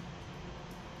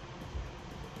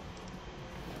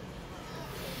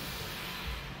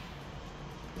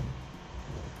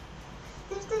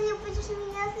 Ты что, не будешь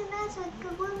меня спрашивать,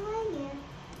 какой магия?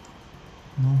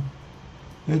 Ну,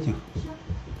 этих.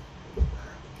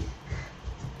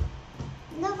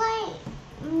 Давай,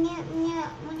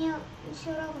 мне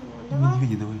все равно. Давай.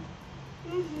 Медведи давай.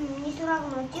 Угу, мне все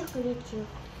равно, тех или тех.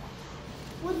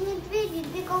 Вот медведи,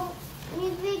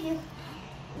 медведи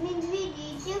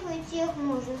и тех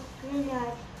может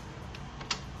стрелять.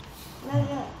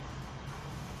 Даже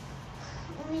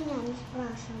у меня не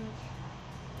спрашивать.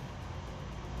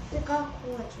 Ты как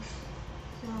хочешь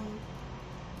сам.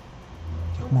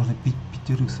 Их можно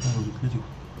пятерых сразу же этих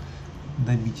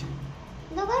добить.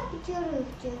 Давай пятерых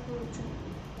тех лучше.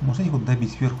 Может их вот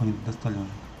добить сверху, они достали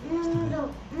уже.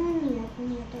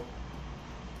 Нет.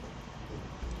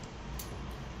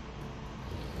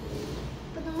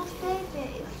 Потому что это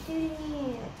их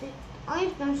сильнее. А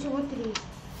их там всего 3.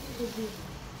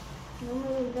 Но мы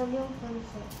их добьем в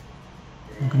конце.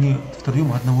 Так они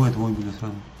втроем одного этого убили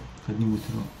сразу. С одним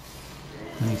выстрелом.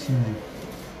 Они сильные.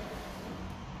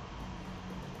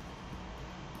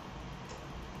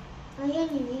 А я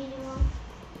не видела.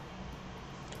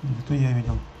 Зато я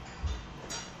видел.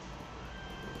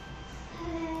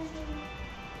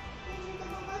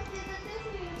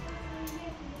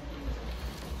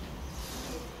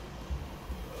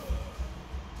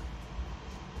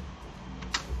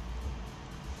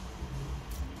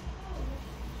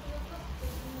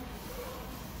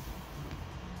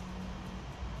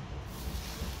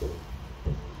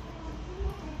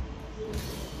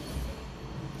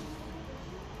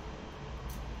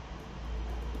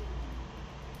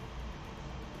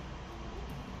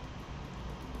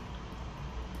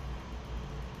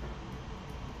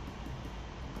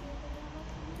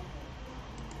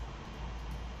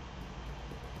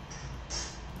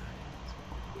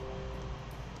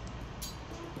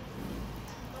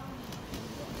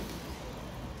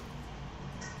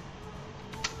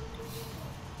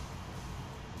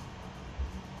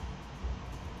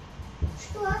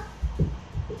 Что?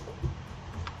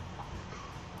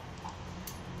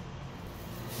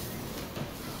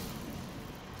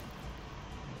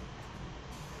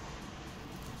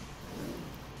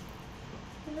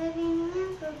 Зови меня,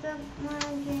 когда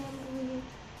магия будет.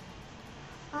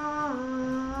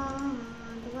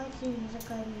 Давайте не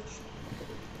закорючим.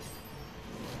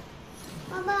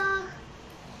 Бабах!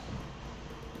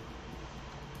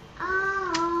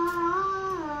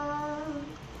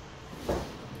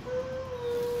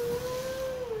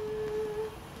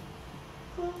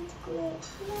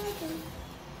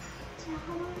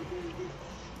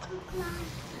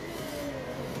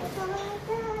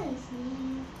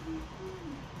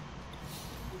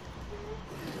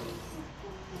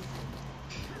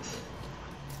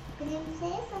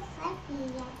 Принцесса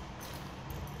София.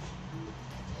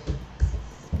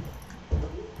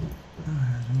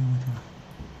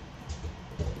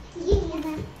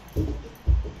 Елена.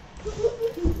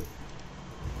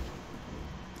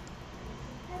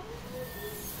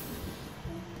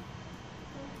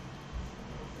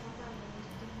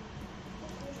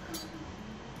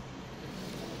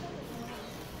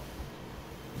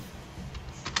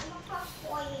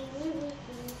 Ой, не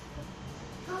выпустил.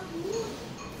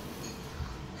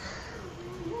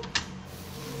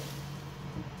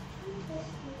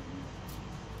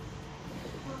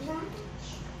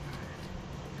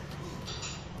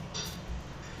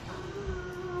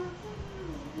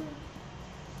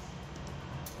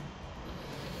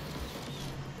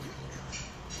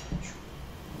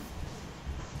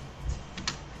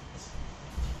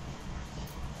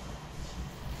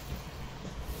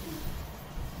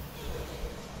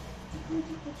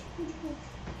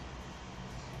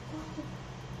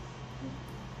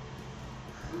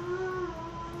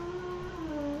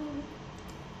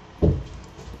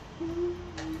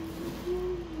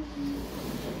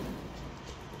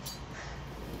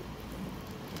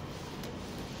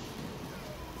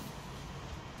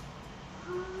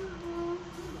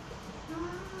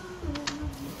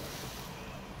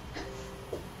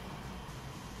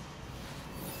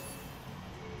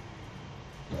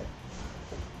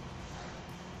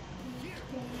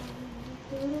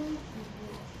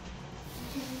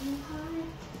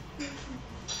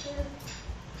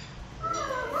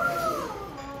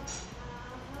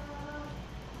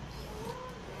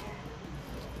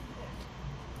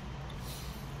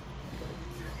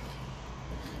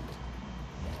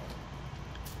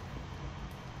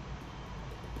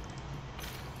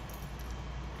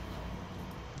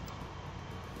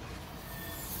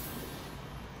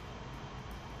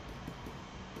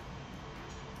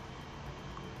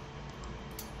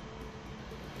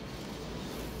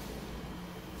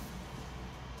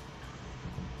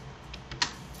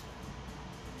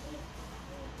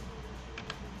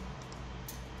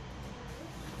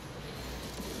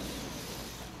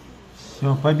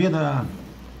 Все, победа!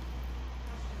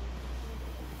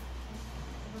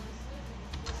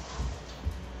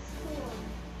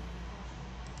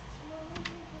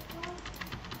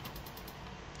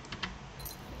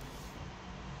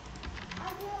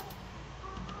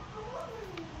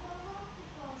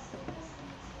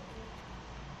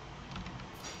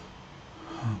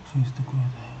 Что есть такое-то?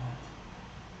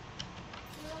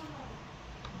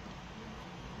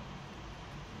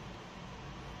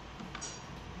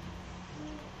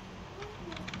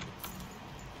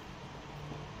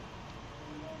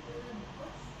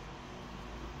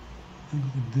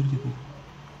 Дырки тут.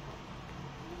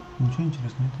 Ничего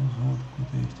интересного, это золото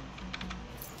какое-то есть.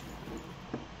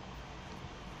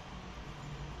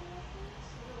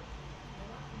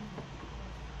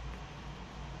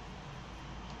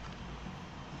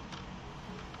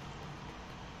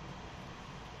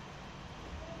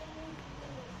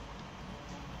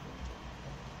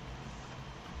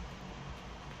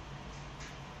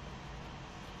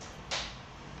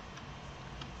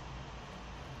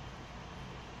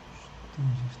 Что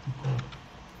здесь такое?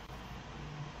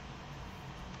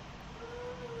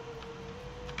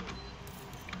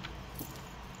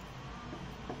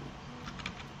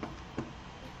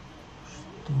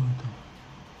 Что это?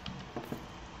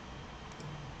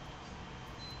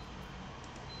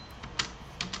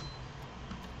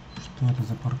 Что это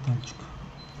за портальчик?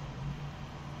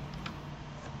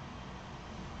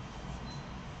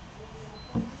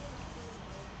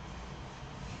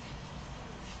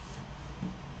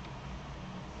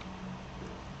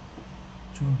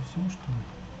 Что, все что ли?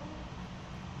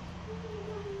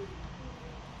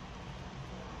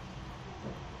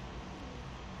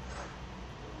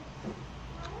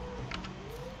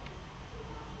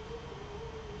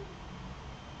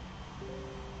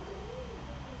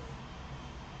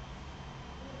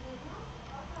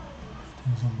 Что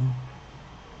я забыл?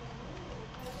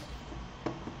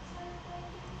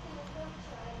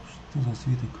 Что за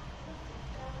свиток?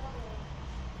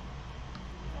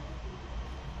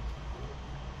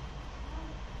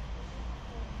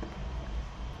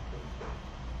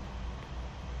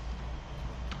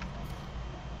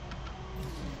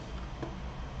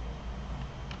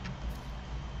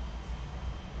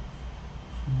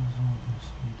 Золотой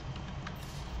свиток.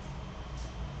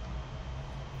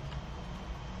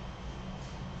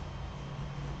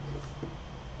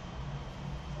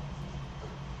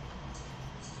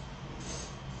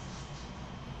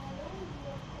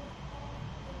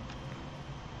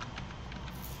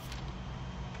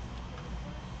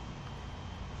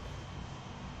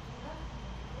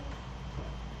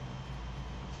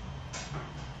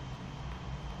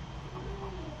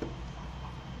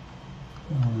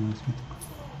 Свиток.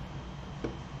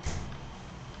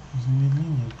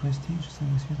 Замедление, простейший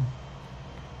самый свиток.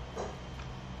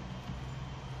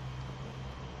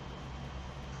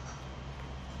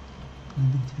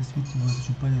 Двигатели свитки бывают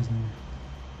очень полезными.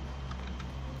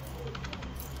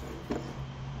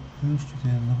 Ну что-то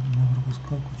я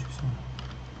пропускал кучу всего.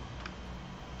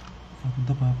 А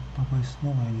туда попасть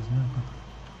снова, я не знаю как.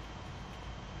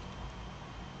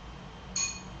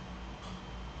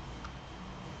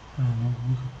 А, ну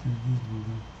выход-то здесь был,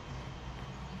 да.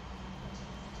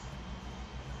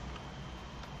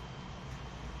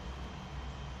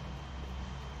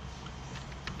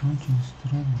 Очень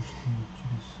странно, что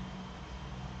через...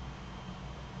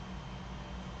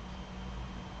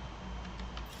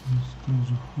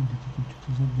 тоже ходит, я тут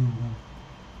что-то забыл, да.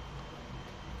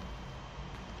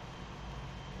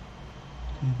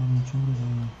 Я там ничего вроде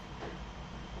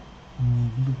не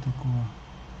видел такого.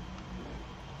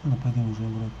 Ну, пойдем уже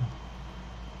обратно.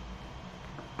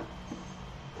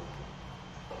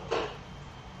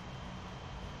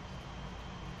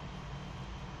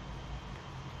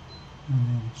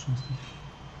 Надо вот шастать.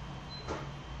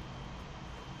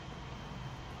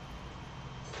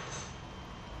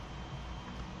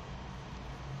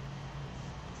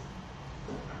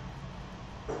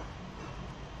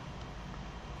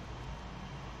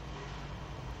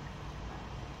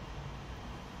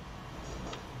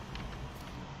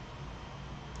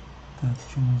 Так,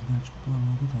 что у нас дальше? План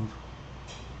вот это вот.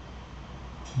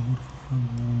 Ворфа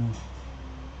главное.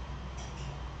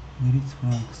 Горит с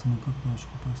Франксом, как дальше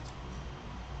попасть?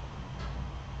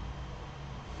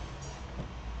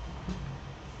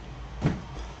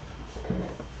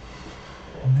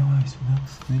 Давай сюда, к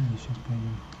Стелле, сейчас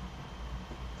пойдем.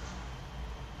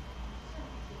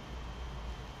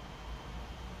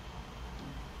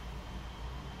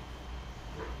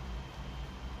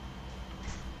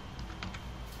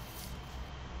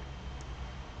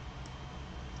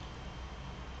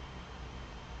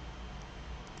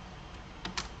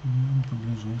 Ну, это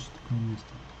ближайшее такое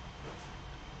место.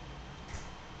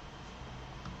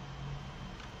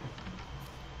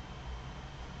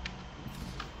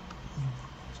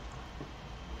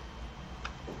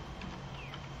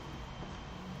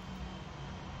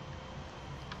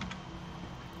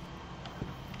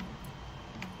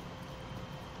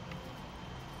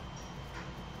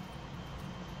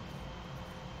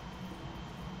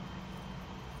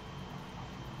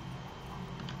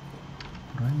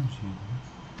 получается, да?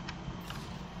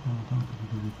 А вот там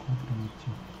далеко прям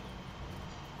идти.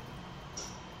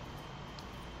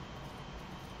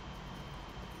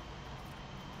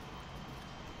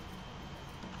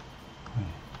 Ой.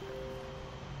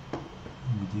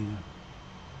 Где я?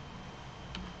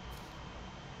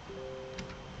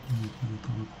 Нет,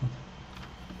 это выход.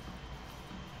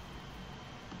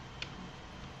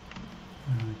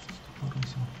 Что-то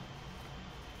стопоросил.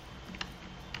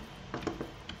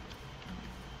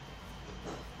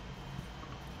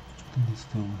 Что-то не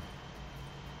стало.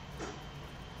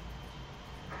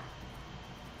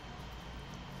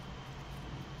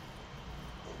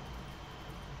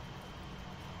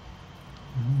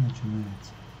 Ну,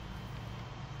 начинается.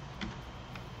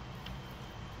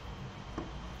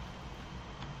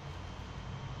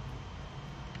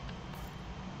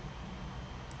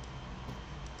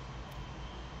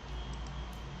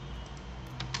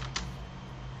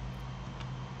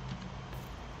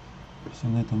 Все,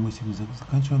 на этом мы сегодня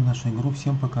заканчиваем нашу игру.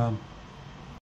 Всем пока.